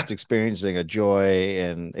 we were just experiencing a joy,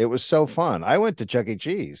 and it was so fun. I went to Chuck E.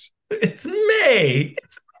 Cheese. It's May.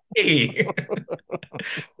 It's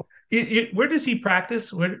May. Where does he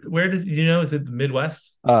practice? Where does, is it the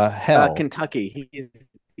Midwest? Kentucky.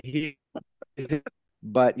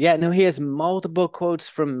 But yeah, no, he has multiple quotes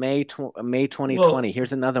from May 2020. Whoa.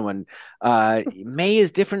 Here's another one. May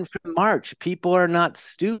is different from March. People are not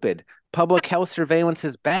stupid. Public health surveillance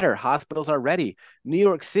is better. Hospitals are ready. New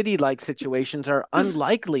York City-like situations are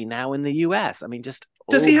unlikely now in the U.S. I mean, just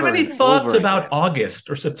does he have any thoughts about August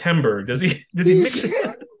or September? Does he mix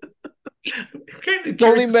it? It's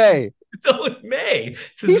only May. It's only May.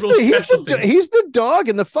 He's the dog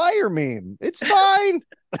in the fire meme. It's fine.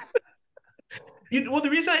 Well, the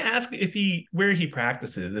reason I ask where he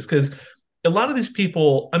practices is because a lot of these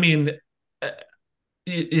people, I mean,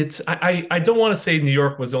 I don't want to say New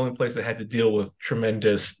York was the only place that had to deal with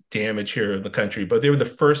tremendous damage here in the country, but they were the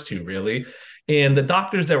first two, really. And the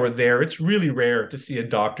doctors that were there, it's really rare to see a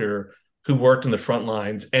doctor who worked in the front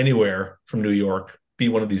lines anywhere from New York be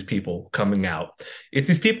one of these people coming out. It's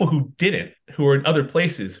these people who didn't, who are in other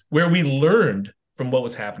places where we learned from what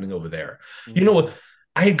was happening over there. Mm-hmm.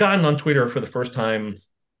 I had gotten on Twitter for the first time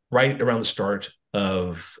right around the start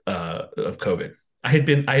of COVID. I had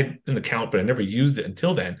an account, but I never used it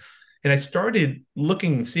until then. And I started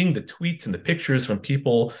looking and seeing the tweets and the pictures from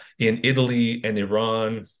people in Italy and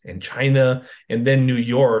Iran and China and then New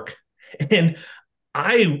York. And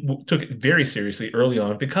I took it very seriously early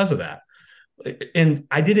on because of that. And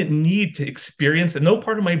I didn't need to experience it. No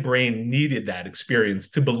part of my brain needed that experience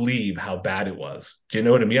to believe how bad it was. Do you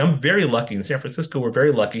know what I mean? I'm very lucky. In San Francisco, we're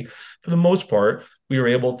very lucky. For the most part, we were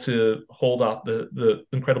able to hold out the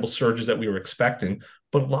incredible surges that we were expecting.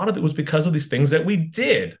 But a lot of it was because of these things that we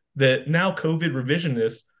did that now COVID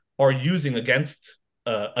revisionists are using against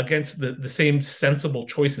the same sensible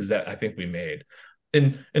choices that I think we made.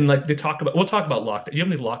 And like we'll talk about lockdown. You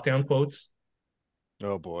have any lockdown quotes?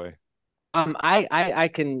 Oh boy. I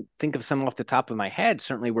can think of some off the top of my head,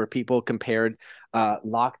 certainly, where people compared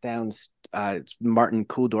lockdowns. Martin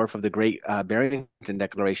Kulldorff of the Great Barrington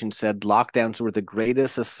Declaration said lockdowns were the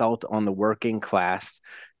greatest assault on the working class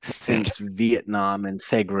since Vietnam and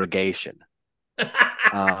segregation.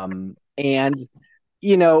 And,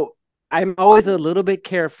 I'm always a little bit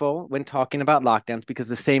careful when talking about lockdowns, because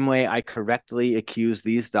the same way I correctly accuse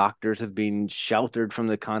these doctors of being sheltered from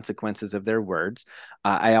the consequences of their words,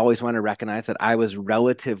 I always want to recognize that I was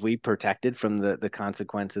relatively protected from the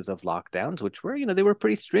consequences of lockdowns, which were, they were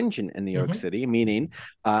pretty stringent in New York City, meaning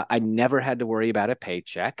I never had to worry about a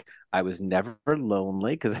paycheck. I was never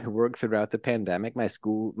lonely because I worked throughout the pandemic.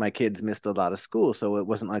 My kids missed a lot of school, so it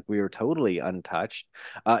wasn't like we were totally untouched.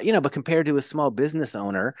 But compared to a small business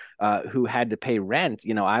owner who had to pay rent,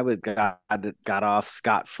 I got off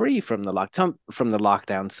scot-free from the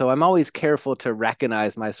lockdown. So I'm always careful to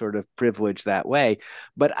recognize my sort of privilege that way.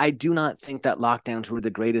 But I do not think that lockdowns were the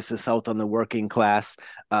greatest assault on the working class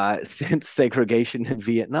since segregation in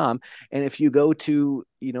Vietnam. And if you go to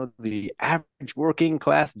the average working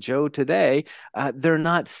class Joe today, they're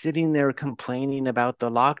not sitting there complaining about the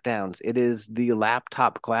lockdowns. It is the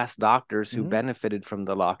laptop class doctors who benefited from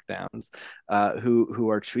the lockdowns, who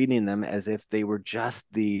are treating them as if they were just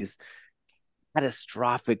these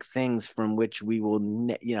catastrophic things from which we will,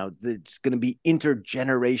 there's going to be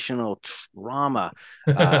intergenerational trauma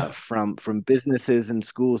from businesses and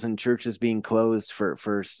schools and churches being closed for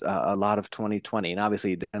a lot of 2020. And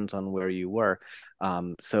obviously it depends on where you were.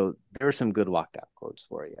 So there are some good lockdown quotes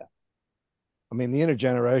for you. I mean, the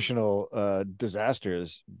intergenerational disaster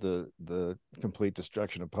is the complete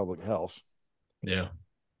destruction of public health. Yeah.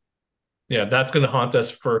 Yeah, that's going to haunt us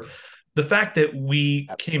for the fact that we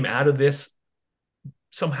came out of this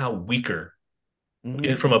somehow weaker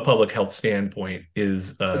from a public health standpoint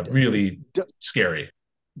is really scary.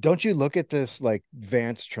 Don't you look at this like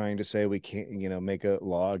Vance trying to say we can't, make a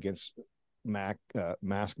law against mask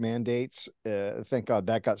mandates? Thank God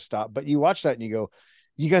that got stopped. But you watch that and you go,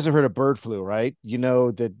 you guys have heard of bird flu, right? You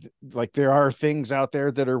know that like there are things out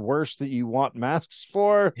there that are worse that you want masks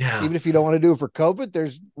for. Yeah. Even if you don't want to do it for COVID,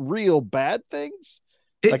 there's real bad things.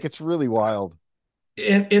 It's really wild.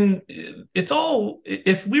 And it's all,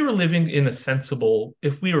 if we were living in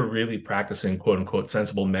if we were really practicing quote unquote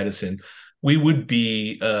sensible medicine, we would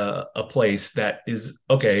be a place that is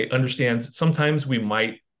okay, understands sometimes we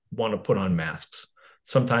might want to put on masks.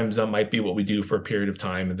 Sometimes that might be what we do for a period of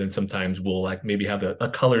time. And then sometimes we'll like maybe have a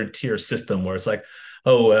colored tier system where it's like,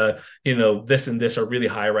 this and this are really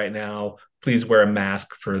high right now. Please wear a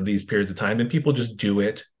mask for these periods of time. And people just do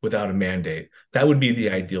it without a mandate. That would be the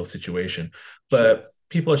ideal situation. But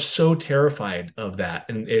people are so terrified of that.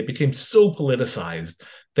 And it became so politicized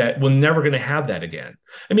that we're never going to have that again.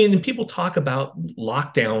 I mean, and people talk about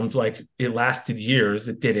lockdowns like it lasted years.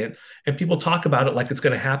 It didn't. And people talk about it like it's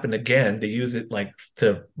going to happen again. They use it like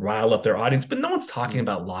to rile up their audience, but no one's talking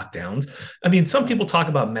about lockdowns. I mean, some people talk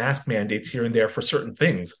about mask mandates here and there for certain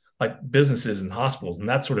things, like businesses and hospitals and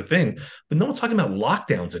that sort of thing. But no one's talking about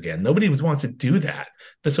lockdowns again. Nobody wants to do that.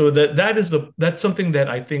 So that's something that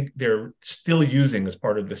I think they're still using as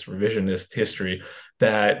part of this revisionist history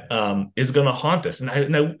that is going to haunt us. And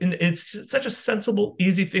it's such a sensible,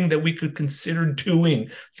 easy thing that we could consider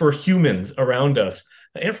doing for humans around us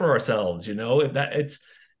and for ourselves. That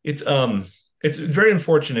it's very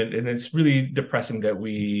unfortunate, and it's really depressing that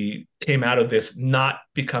we came out of this not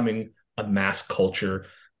becoming a mass culture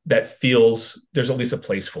that feels there's at least a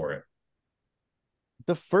place for it.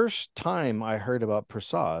 The first time I heard about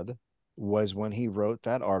Prasad was when he wrote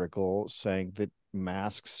that article saying that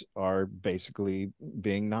masks are basically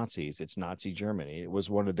being Nazis. It's Nazi Germany. It was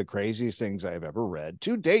one of the craziest things I've ever read.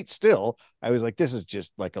 To date, still, I was like, this is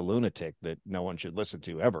just like a lunatic that no one should listen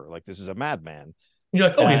to ever. Like, this is a madman. You're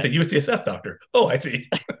like, oh, he's a UCSF doctor. Oh, I see.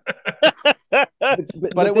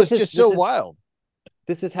 but it was just so wild.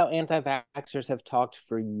 This is how anti-vaxxers have talked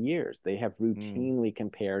for years. They have routinely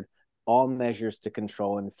compared all measures to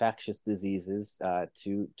control infectious diseases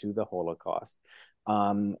to the Holocaust.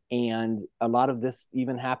 And a lot of this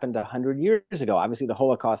even happened 100 years ago. Obviously, the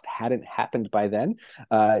Holocaust hadn't happened by then,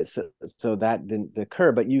 so that didn't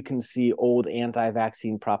occur. But you can see old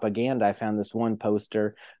anti-vaccine propaganda. I found this one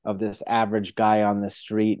poster of this average guy on the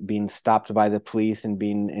street being stopped by the police and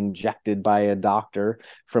being injected by a doctor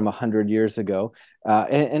from 100 years ago.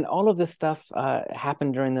 And all of this stuff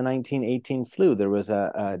happened during the 1918 flu. There was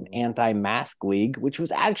an anti-mask league, which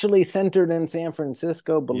was actually centered in San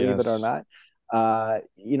Francisco, believe it or not.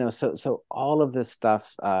 So all of this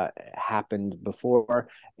stuff happened before,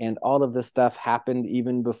 and all of this stuff happened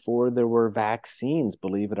even before there were vaccines,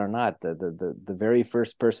 believe it or not. The very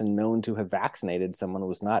first person known to have vaccinated someone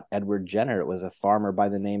was not Edward Jenner. It was a farmer by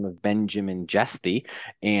the name of Benjamin Jesty.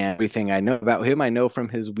 And everything I know about him, I know from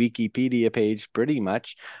his Wikipedia page pretty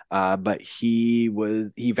much. But he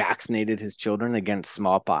vaccinated his children against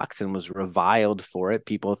smallpox and was reviled for it.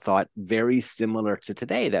 People thought very similar to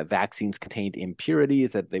today that vaccines contained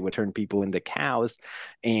impurities, that they would turn people into cows,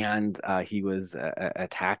 and he was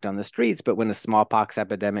attacked on the streets. But when the smallpox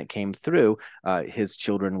epidemic came through, his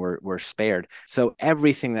children were spared. So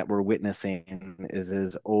everything that we're witnessing is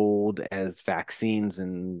as old as vaccines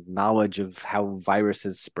and knowledge of how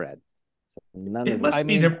viruses spread. So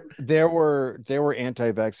there were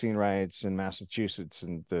anti-vaccine riots in Massachusetts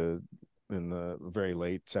in the very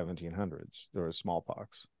late 1700s. There was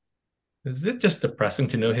smallpox. Is it just depressing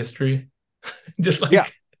to know history? Just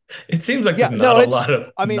like it seems like there's not a lot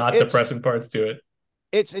of not depressing parts to it.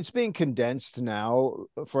 It's being condensed now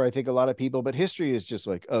for I think a lot of people, but history is just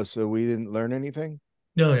like, oh, so we didn't learn anything?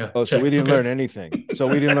 No, yeah. Oh, so we didn't learn anything. So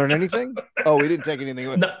we didn't learn anything? Oh, we didn't take anything.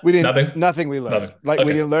 We didn't nothing we learned. Nothing.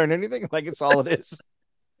 We didn't learn anything. Like it's all it is.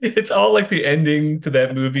 It's all like the ending to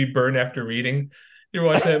that movie Burn After Reading. You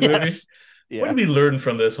watch that movie? Yes. Yeah. What did we learn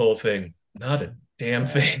from this whole thing? Not a damn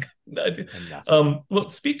thing. Well,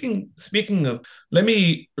 speaking of, let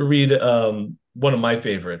me read one of my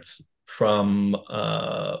favorites from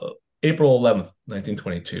April 11th,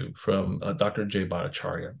 1922, from Dr. J.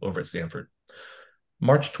 Bhattacharya over at Stanford.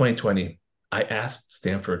 March 2020, I asked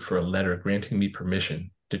Stanford for a letter granting me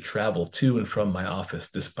permission to travel to and from my office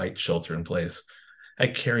despite shelter in place. I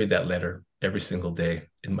carried that letter every single day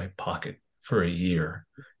in my pocket for a year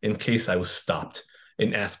in case I was stopped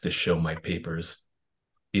and asked to show my papers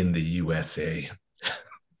in the USA.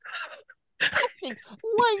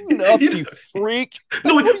 Lighten up, you freak.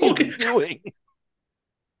 No, What are okay. you doing?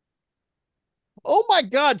 Oh my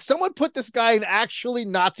God, someone put this guy in actually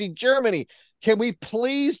Nazi Germany. Can we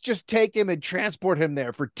please just take him and transport him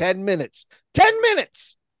there for 10 minutes? 10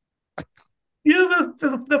 minutes.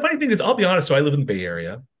 The funny thing is, I'll be honest. So I live in the Bay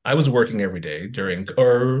Area. I was working every day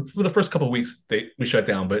or for the first couple of weeks, we shut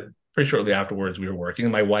down, but pretty shortly afterwards, we were working.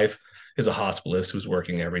 And my wife is a hospitalist who's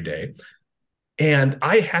working every day. And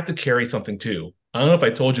I had to carry something too. I don't know if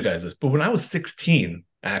I told you guys this, but when I was 16,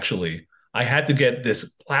 actually, I had to get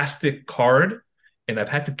this plastic card, and I've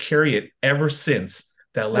had to carry it ever since.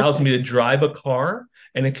 That allows me to drive a car.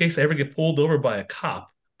 And in case I ever get pulled over by a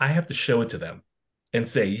cop, I have to show it to them and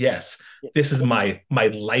say, yes, this is my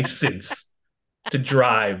license to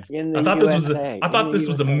drive. I thought this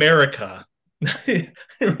was America. I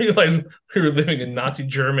realized we were living in Nazi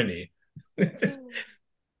Germany.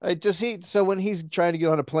 So when he's trying to get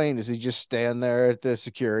on a plane, does he just stand there at the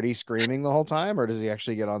security screaming the whole time, or does he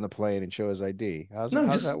actually get on the plane and show his ID? How's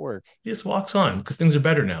that work? He just walks on because things are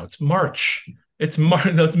better now. It's March. It's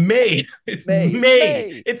March. No, it's May. It's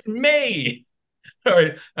May. It's May. All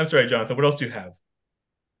right. I'm sorry, Jonathan. What else do you have?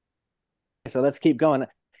 So let's keep going.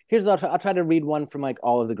 Here's what I'll try to read one from like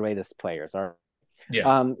all of the greatest players. All right.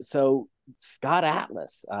 Yeah. So Scott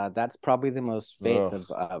Atlas, that's probably the most famous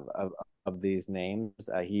of these names.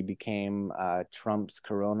 He became Trump's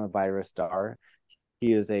coronavirus star.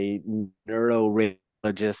 He is a neuroradiologist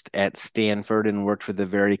at Stanford and worked for the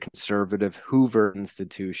very conservative Hoover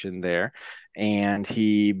Institution there. And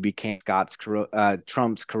he became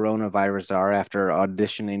Trump's coronavirus czar after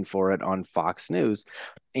auditioning for it on Fox News.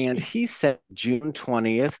 And he said June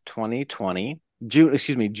 29th, 2020,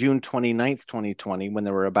 when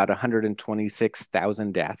there were about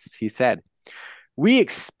 126,000 deaths, he said, "We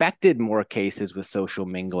expected more cases with social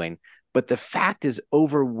mingling, but the fact is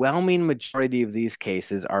overwhelming majority of these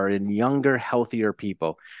cases are in younger, healthier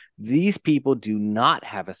people. These people do not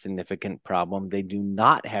have a significant problem. They do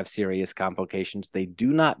not have serious complications. They do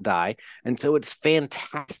not die. And so it's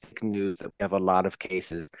fantastic news that we have a lot of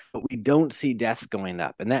cases, but we don't see deaths going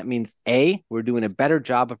up. And that means A, we're doing a better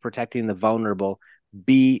job of protecting the vulnerable.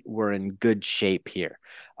 B, we're in good shape here."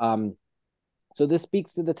 So this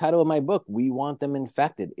speaks to the title of my book, We Want Them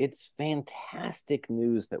Infected. It's fantastic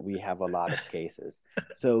news that we have a lot of cases.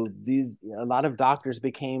 So a lot of doctors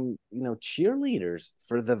became, cheerleaders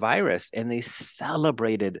for the virus, and they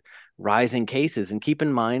celebrated rising cases. And keep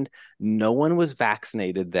in mind, no one was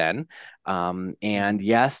vaccinated then. And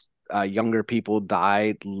yes, younger people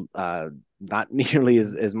died, not nearly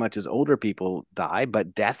as much as older people die,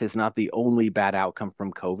 but death is not the only bad outcome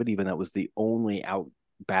from COVID, even though it was the only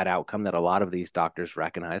bad outcome that a lot of these doctors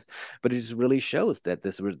recognize. But it just really shows that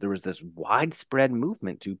there was this widespread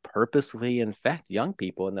movement to purposely infect young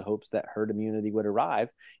people in the hopes that herd immunity would arrive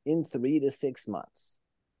in 3 to 6 months.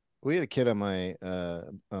 We had a kid on my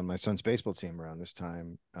son's baseball team around this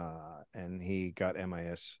time, and he got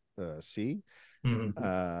MIS-C,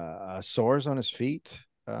 sores on his feet.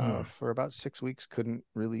 For about 6 weeks, couldn't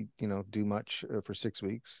really, do much for 6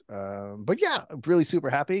 weeks. But yeah, really super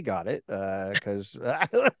happy he got it because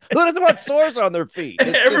who doesn't want sores on their feet?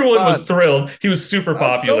 Everyone was thrilled. He was super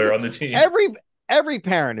popular on the team. Every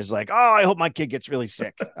parent is like, "Oh, I hope my kid gets really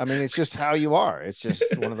sick." I mean, it's just how you are. It's just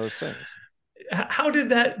one of those things. How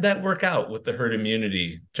did that work out with the herd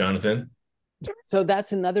immunity, Jonathan? So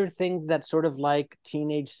that's another thing that's sort of like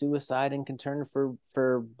teenage suicide and concern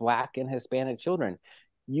for Black and Hispanic children.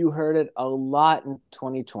 You heard it a lot in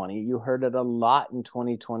 2020. You heard it a lot in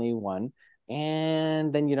 2021.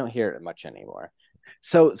 And then you don't hear it much anymore.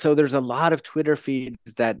 So there's a lot of Twitter feeds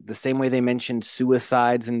that the same way they mentioned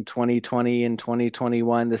suicides in 2020 and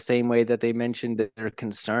 2021, the same way that they mentioned that they're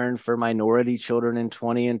concerned for minority children in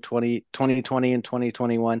 2020 and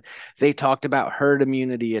 2021. They talked about herd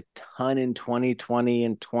immunity a ton in 2020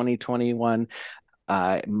 and 2021.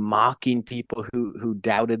 Mocking people who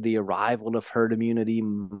doubted the arrival of herd immunity,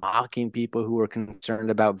 mocking people who were concerned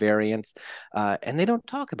about variants, and they don't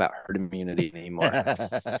talk about herd immunity anymore.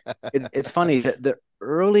 It's funny that the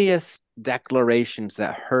earliest declarations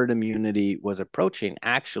that herd immunity was approaching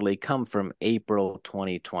actually come from April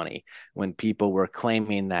 2020, when people were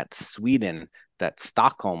claiming that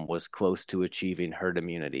Stockholm was close to achieving herd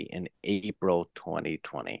immunity in April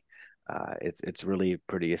 2020. It's really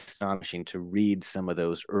pretty astonishing to read some of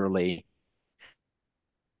those early,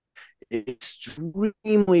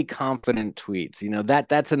 extremely confident tweets.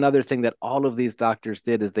 That's another thing that all of these doctors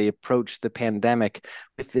did, is they approached the pandemic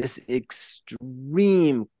with this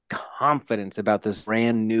extreme confidence about this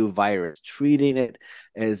brand new virus, treating it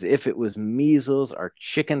as if it was measles or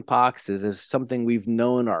chicken pox, as if something we've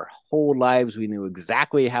known our whole lives. We knew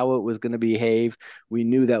exactly how it was going to behave. We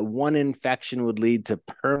knew that one infection would lead to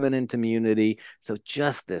permanent immunity. So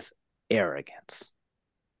just this arrogance.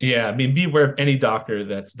 Yeah, I mean, beware of any doctor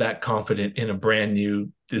that's that confident in a brand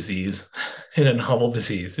new disease, in a novel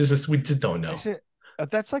disease. We just don't know.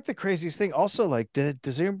 That's like the craziest thing. Also, like,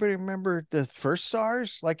 does anybody remember the first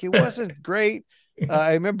SARS? Like, it wasn't great.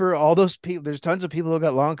 I remember all those people. There's tons of people who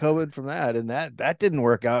got long COVID from that, and that didn't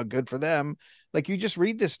work out good for them. Like, you just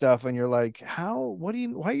read this stuff, and you're like, why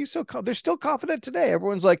are you so? They're still confident today.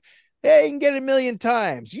 Everyone's like, hey, you can get it 1,000,000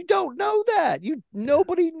 times. You don't know that.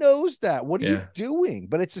 Nobody knows that. What are you doing?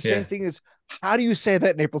 But it's the same thing as, how do you say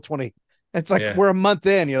that in April 20? It's like, we're a month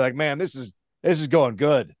in. You're like, man, this is going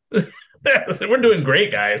good. We're doing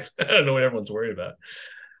great, guys. I don't know what everyone's worried about.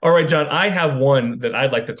 All right, John, I have one that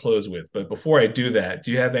I'd like to close with. But before I do that,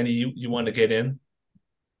 do you have any you want to get in?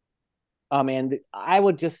 Oh, man, I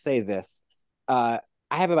would just say this. I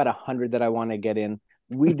have about 100 that I want to get in.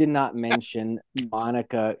 We did not mention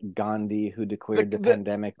Monica Gandhi, who declared the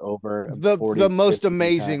pandemic over. The most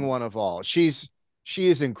amazing one of all. She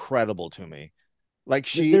is incredible to me.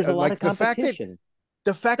 Like, there's a lot of competition.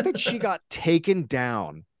 The fact that she got taken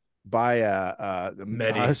down by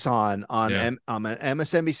Hassan on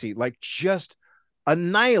MSNBC, like, just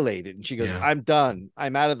annihilated, and she goes, I'm done,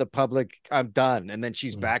 I'm out of the public, I'm done, and then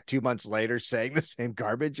she's back 2 months later saying the same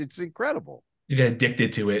garbage. It's incredible. You get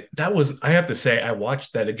addicted to it. I have to say, I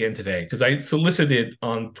watched that again today because I solicited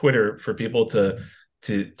on Twitter for people to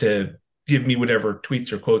give me whatever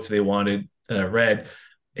tweets or quotes they wanted read,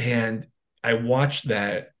 and I watched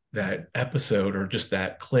that episode, or just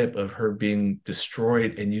that clip of her being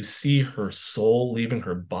destroyed, and you see her soul leaving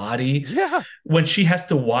her body. Yeah, when she has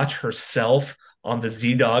to watch herself on the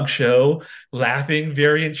Z-Dog show laughing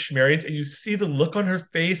variant schmariant, and you see the look on her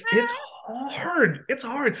face. It's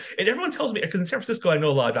hard. And everyone tells me, because in San Francisco I know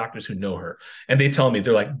a lot of doctors who know her, and they tell me,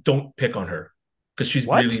 they're like, don't pick on her because she's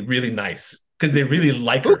really, really nice, because they really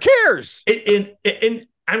like her. Who cares? And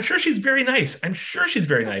I'm sure she's very nice. And I'm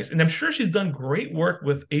sure she's done great work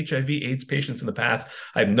with HIV/AIDS patients in the past.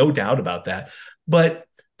 I have no doubt about that. But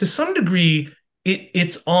to some degree,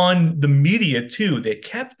 it's on the media too. They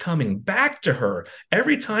kept coming back to her.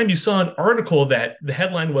 Every time you saw an article that the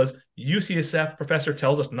headline was, UCSF professor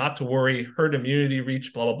tells us not to worry, herd immunity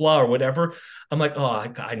reached, blah, blah, blah, or whatever. I'm like, oh,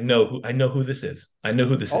 I know who this is. I know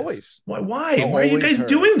who this is. Why? Why are you guys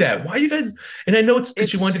doing that? Why are you guys? And I know it's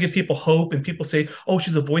because you want to give people hope, and people say, oh,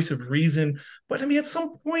 she's a voice of reason. But I mean, at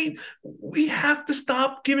some point, we have to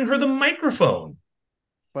stop giving her the microphone.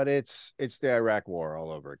 But it's the Iraq war all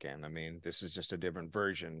over again. I mean, this is just a different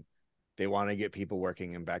version. They want to get people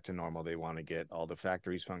working and back to normal. They want to get all the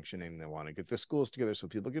factories functioning. They want to get the schools together so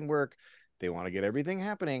people can work. They want to get everything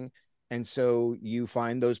happening. And so you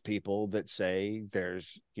find those people that say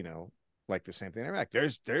there's, like the same thing in Iraq.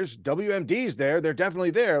 There's WMDs there. They're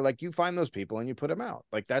definitely there. Like, you find those people and you put them out.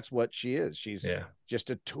 Like, that's what she is. She's just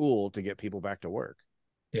a tool to get people back to work.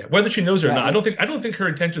 Yeah, whether she knows it or not, I don't think her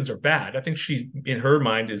intentions are bad. I think she, in her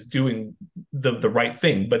mind, is doing the right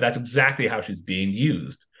thing, but that's exactly how she's being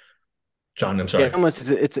used. John, I'm sorry. Yeah, almost,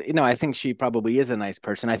 I think she probably is a nice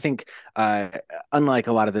person. I think, unlike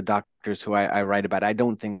a lot of the doctors who I write about, I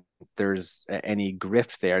don't think there's any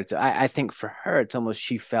grift there. I think for her, it's almost,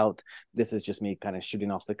 she felt, this is just me kind of shooting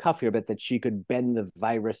off the cuff here, but that she could bend the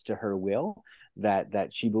virus to her will,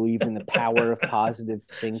 that she believed in the power of positive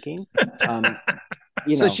thinking.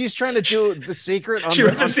 So she's trying to do The Secret.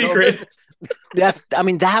 The Secret.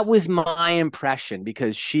 That was my impression,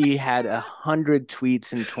 because she had 100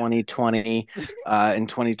 tweets in 2020, in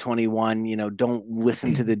 2021. Don't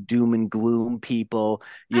listen to the doom and gloom people.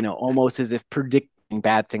 Almost as if predicting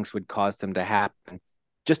bad things would cause them to happen.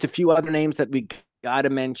 Just a few other names that we got to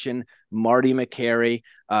mention: Marty Makary,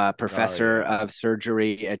 professor of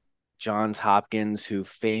surgery at Johns Hopkins, who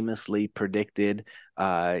famously predicted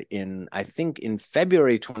in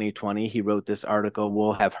February 2020, he wrote this article,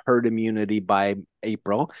 we'll have herd immunity by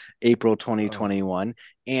April 2021.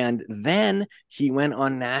 And then he went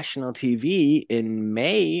on national TV in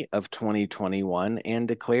May of 2021 and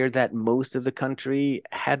declared that most of the country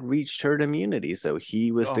had reached herd immunity. So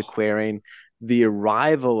he was declaring the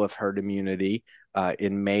arrival of herd immunity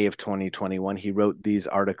in May of 2021. He wrote these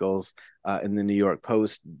articles in the New York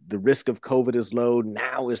Post. The risk of COVID is low.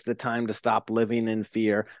 Now is the time to stop living in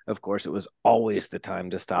fear. Of course, it was always the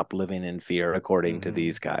time to stop living in fear, according to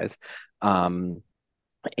these guys. So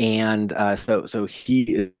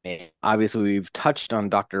he, obviously, we've touched on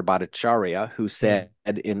Dr. Bhattacharya, who said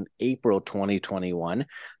in April 2021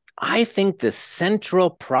 I think the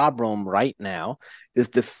central problem right now is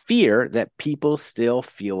the fear that people still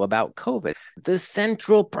feel about COVID. The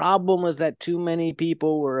central problem was that too many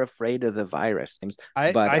people were afraid of the virus.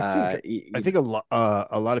 I think a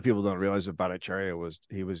lot of people don't realize that Bhattacharya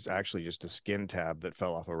was actually just a skin tab that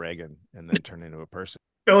fell off a Reagan and then turned into a person.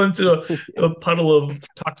 Fell into a puddle of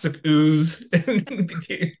toxic ooze and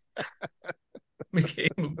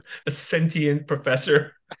became a sentient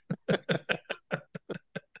professor.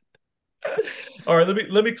 All right,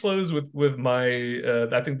 let me close with my.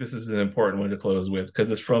 I think this is an important one to close with because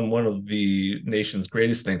it's from one of the nation's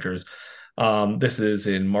greatest thinkers. This is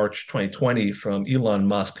in March 2020 from Elon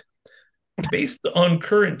Musk. Based on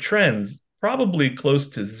current trends, probably close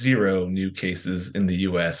to 0 new cases in the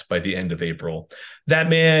U.S. by the end of April. That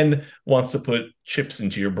man wants to put chips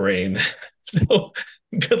into your brain. So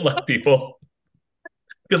good luck, people.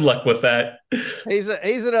 Good luck with that. He's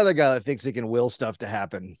another guy that thinks he can will stuff to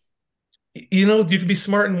happen. You know, you can be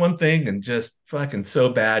smart in one thing and just fucking so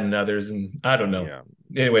bad in others, and I don't know. Yeah.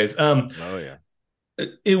 Anyways,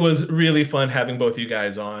 it was really fun having both you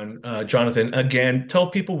guys on. Jonathan, again, tell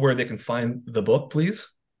people where they can find the book, please.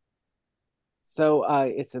 So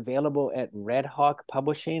it's available at Red Hawk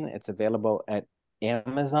Publishing. It's available at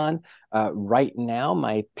Amazon. Right now,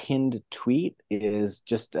 my pinned tweet is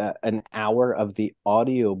just an hour of the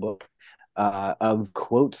audiobook of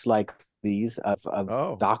quotes like these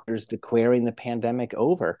of doctors declaring the pandemic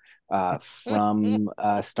over, from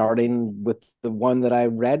starting with the one that I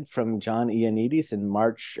read from John Ioannidis in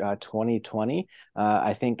March 2020,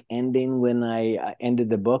 I think ending when I ended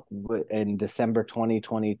the book in December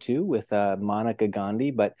 2022 with Monica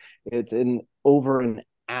Gandhi. But it's over an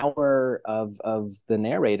hour of the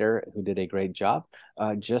narrator, who did a great job,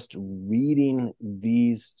 just reading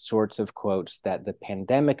these sorts of quotes that the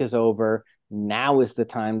pandemic is over. Now is the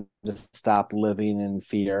time to stop living in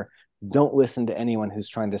fear. Don't listen to anyone who's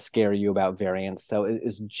trying to scare you about variants. So it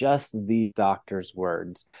is just these doctors'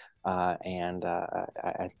 words. And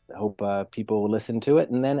I hope people will listen to it.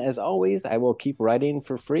 And then, as always, I will keep writing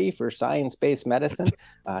for free for Science-Based Medicine.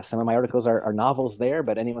 Some of my articles are novels there,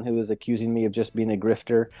 but anyone who is accusing me of just being a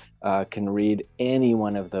grifter can read any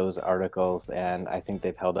one of those articles, and I think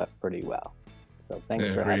they've held up pretty well. So thanks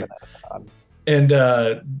for having us on. And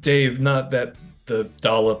Dave, not that the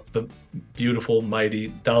Dollop, the beautiful, mighty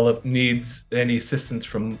Dollop, needs any assistance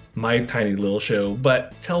from my tiny little show,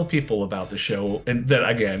 but tell people about the show, and that,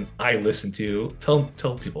 again, I listen to. Tell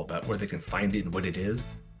people about where they can find it and what it is.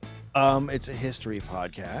 It's a history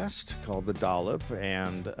podcast called The Dollop,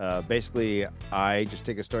 and basically I just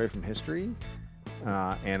take a story from history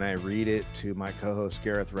and I read it to my co-host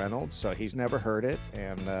Gareth Reynolds. So he's never heard it,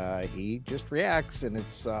 and he just reacts, and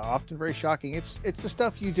it's often very shocking. It's the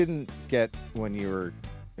stuff you didn't get when you were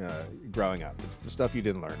growing up. It's the stuff you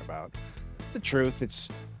didn't learn about. It's the truth. It's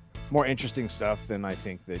more interesting stuff than I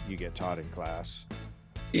think that you get taught in class.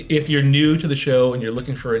 If you're new to the show and you're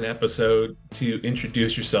looking for an episode to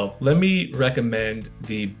introduce yourself, let me recommend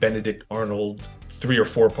the Benedict Arnold 3 or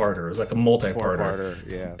 4-parter. It's like a multi-parter.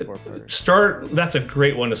 Four-parter. That's a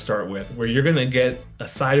great one to start with, where you're going to get a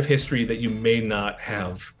side of history that you may not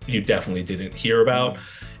have, you definitely didn't hear about.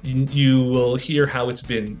 You will hear how it's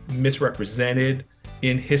been misrepresented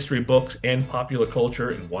in history books and popular culture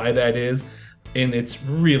and why that is. And it's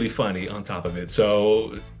really funny on top of it.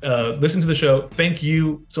 So listen to the show. Thank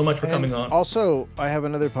you so much for coming on. Also, I have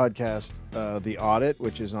another podcast, The Audit,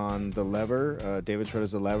 which is on The Lever, David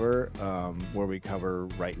Schroeder's The Lever, where we cover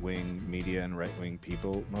right-wing media and right-wing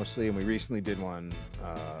people mostly. And we recently did one,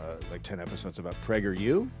 like 10 episodes about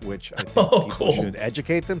PragerU, which I think people should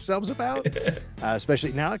educate themselves about,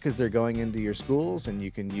 especially now because they're going into your schools and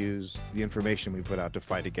you can use the information we put out to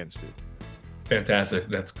fight against it. Fantastic.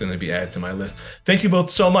 That's going to be added to my list. Thank you both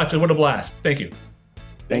so much. And what a blast. Thank you.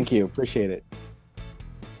 Thank you. Appreciate it.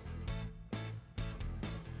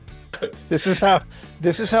 This is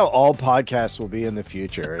how all podcasts will be in the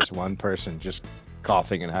future, as one person just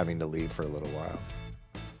coughing and having to leave for a little while.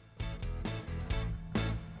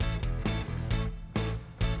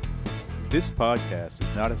 This podcast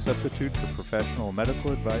is not a substitute for professional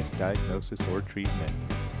medical advice, diagnosis, or treatment.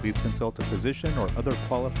 Please consult a physician or other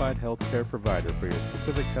qualified healthcare provider for your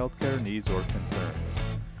specific healthcare needs or concerns.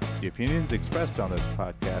 The opinions expressed on this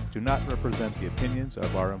podcast do not represent the opinions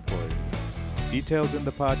of our employees. Details in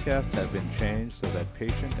the podcast have been changed so that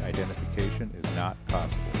patient identification is not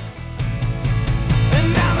possible.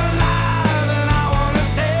 And I'm alive.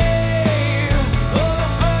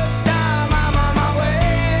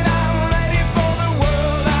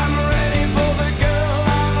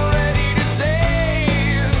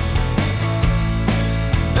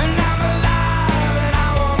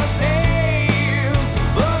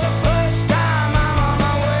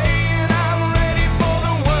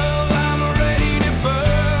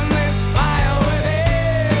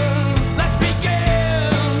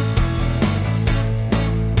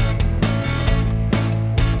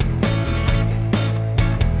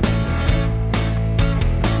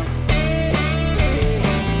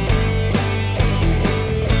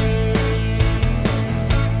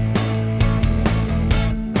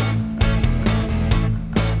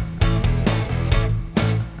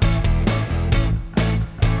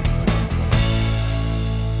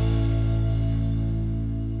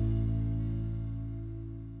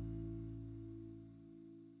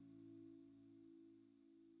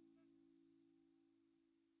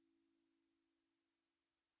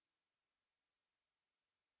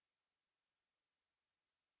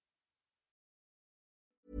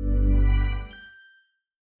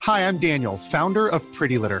 Hi, I'm Daniel, founder of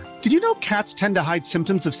Pretty Litter. Did you know cats tend to hide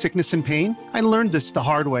symptoms of sickness and pain? I learned this the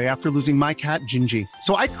hard way after losing my cat, Gingy.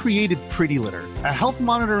 So I created Pretty Litter, a health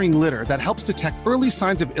monitoring litter that helps detect early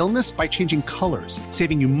signs of illness by changing colors,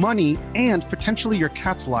 saving you money and potentially your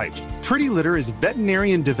cat's life. Pretty Litter is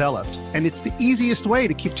veterinarian developed, and it's the easiest way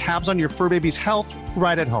to keep tabs on your fur baby's health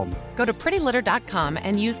right at home. Go to prettylitter.com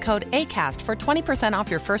and use code ACAST for 20% off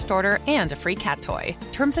your first order and a free cat toy.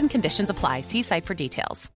 Terms and conditions apply. See site for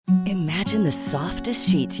details. Imagine the softest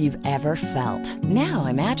sheets you've ever felt. Now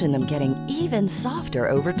imagine them getting even softer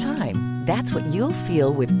over time. That's what you'll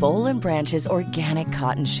feel with Boll & Branch's organic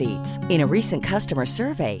cotton sheets. In a recent customer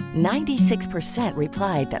survey, 96%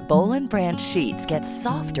 replied that Boll & Branch sheets get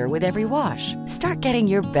softer with every wash. Start getting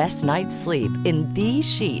your best night's sleep in these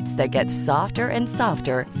sheets that get softer and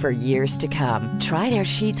softer for years to come. Try their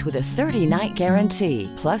sheets with a 30-night guarantee.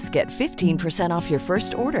 Plus, get 15% off your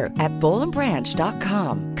first order at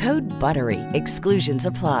bollandbranch.com. Code BUTTERY. Exclusions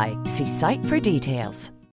apply. See site for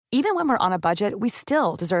details. Even when we're on a budget, we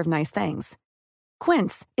still deserve nice things.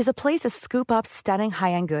 Quince is a place to scoop up stunning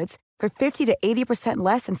high-end goods for 50 to 80%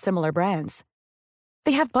 less than similar brands.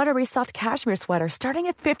 They have buttery soft cashmere sweaters starting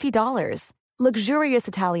at $50, luxurious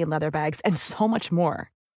Italian leather bags, and so much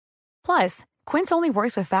more. Plus, Quince only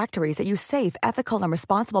works with factories that use safe, ethical, and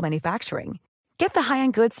responsible manufacturing. Get the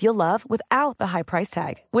high-end goods you'll love without the high price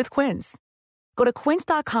tag with Quince. Go to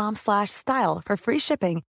quince.com/style for free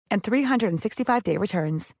shipping and 365-day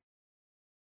returns.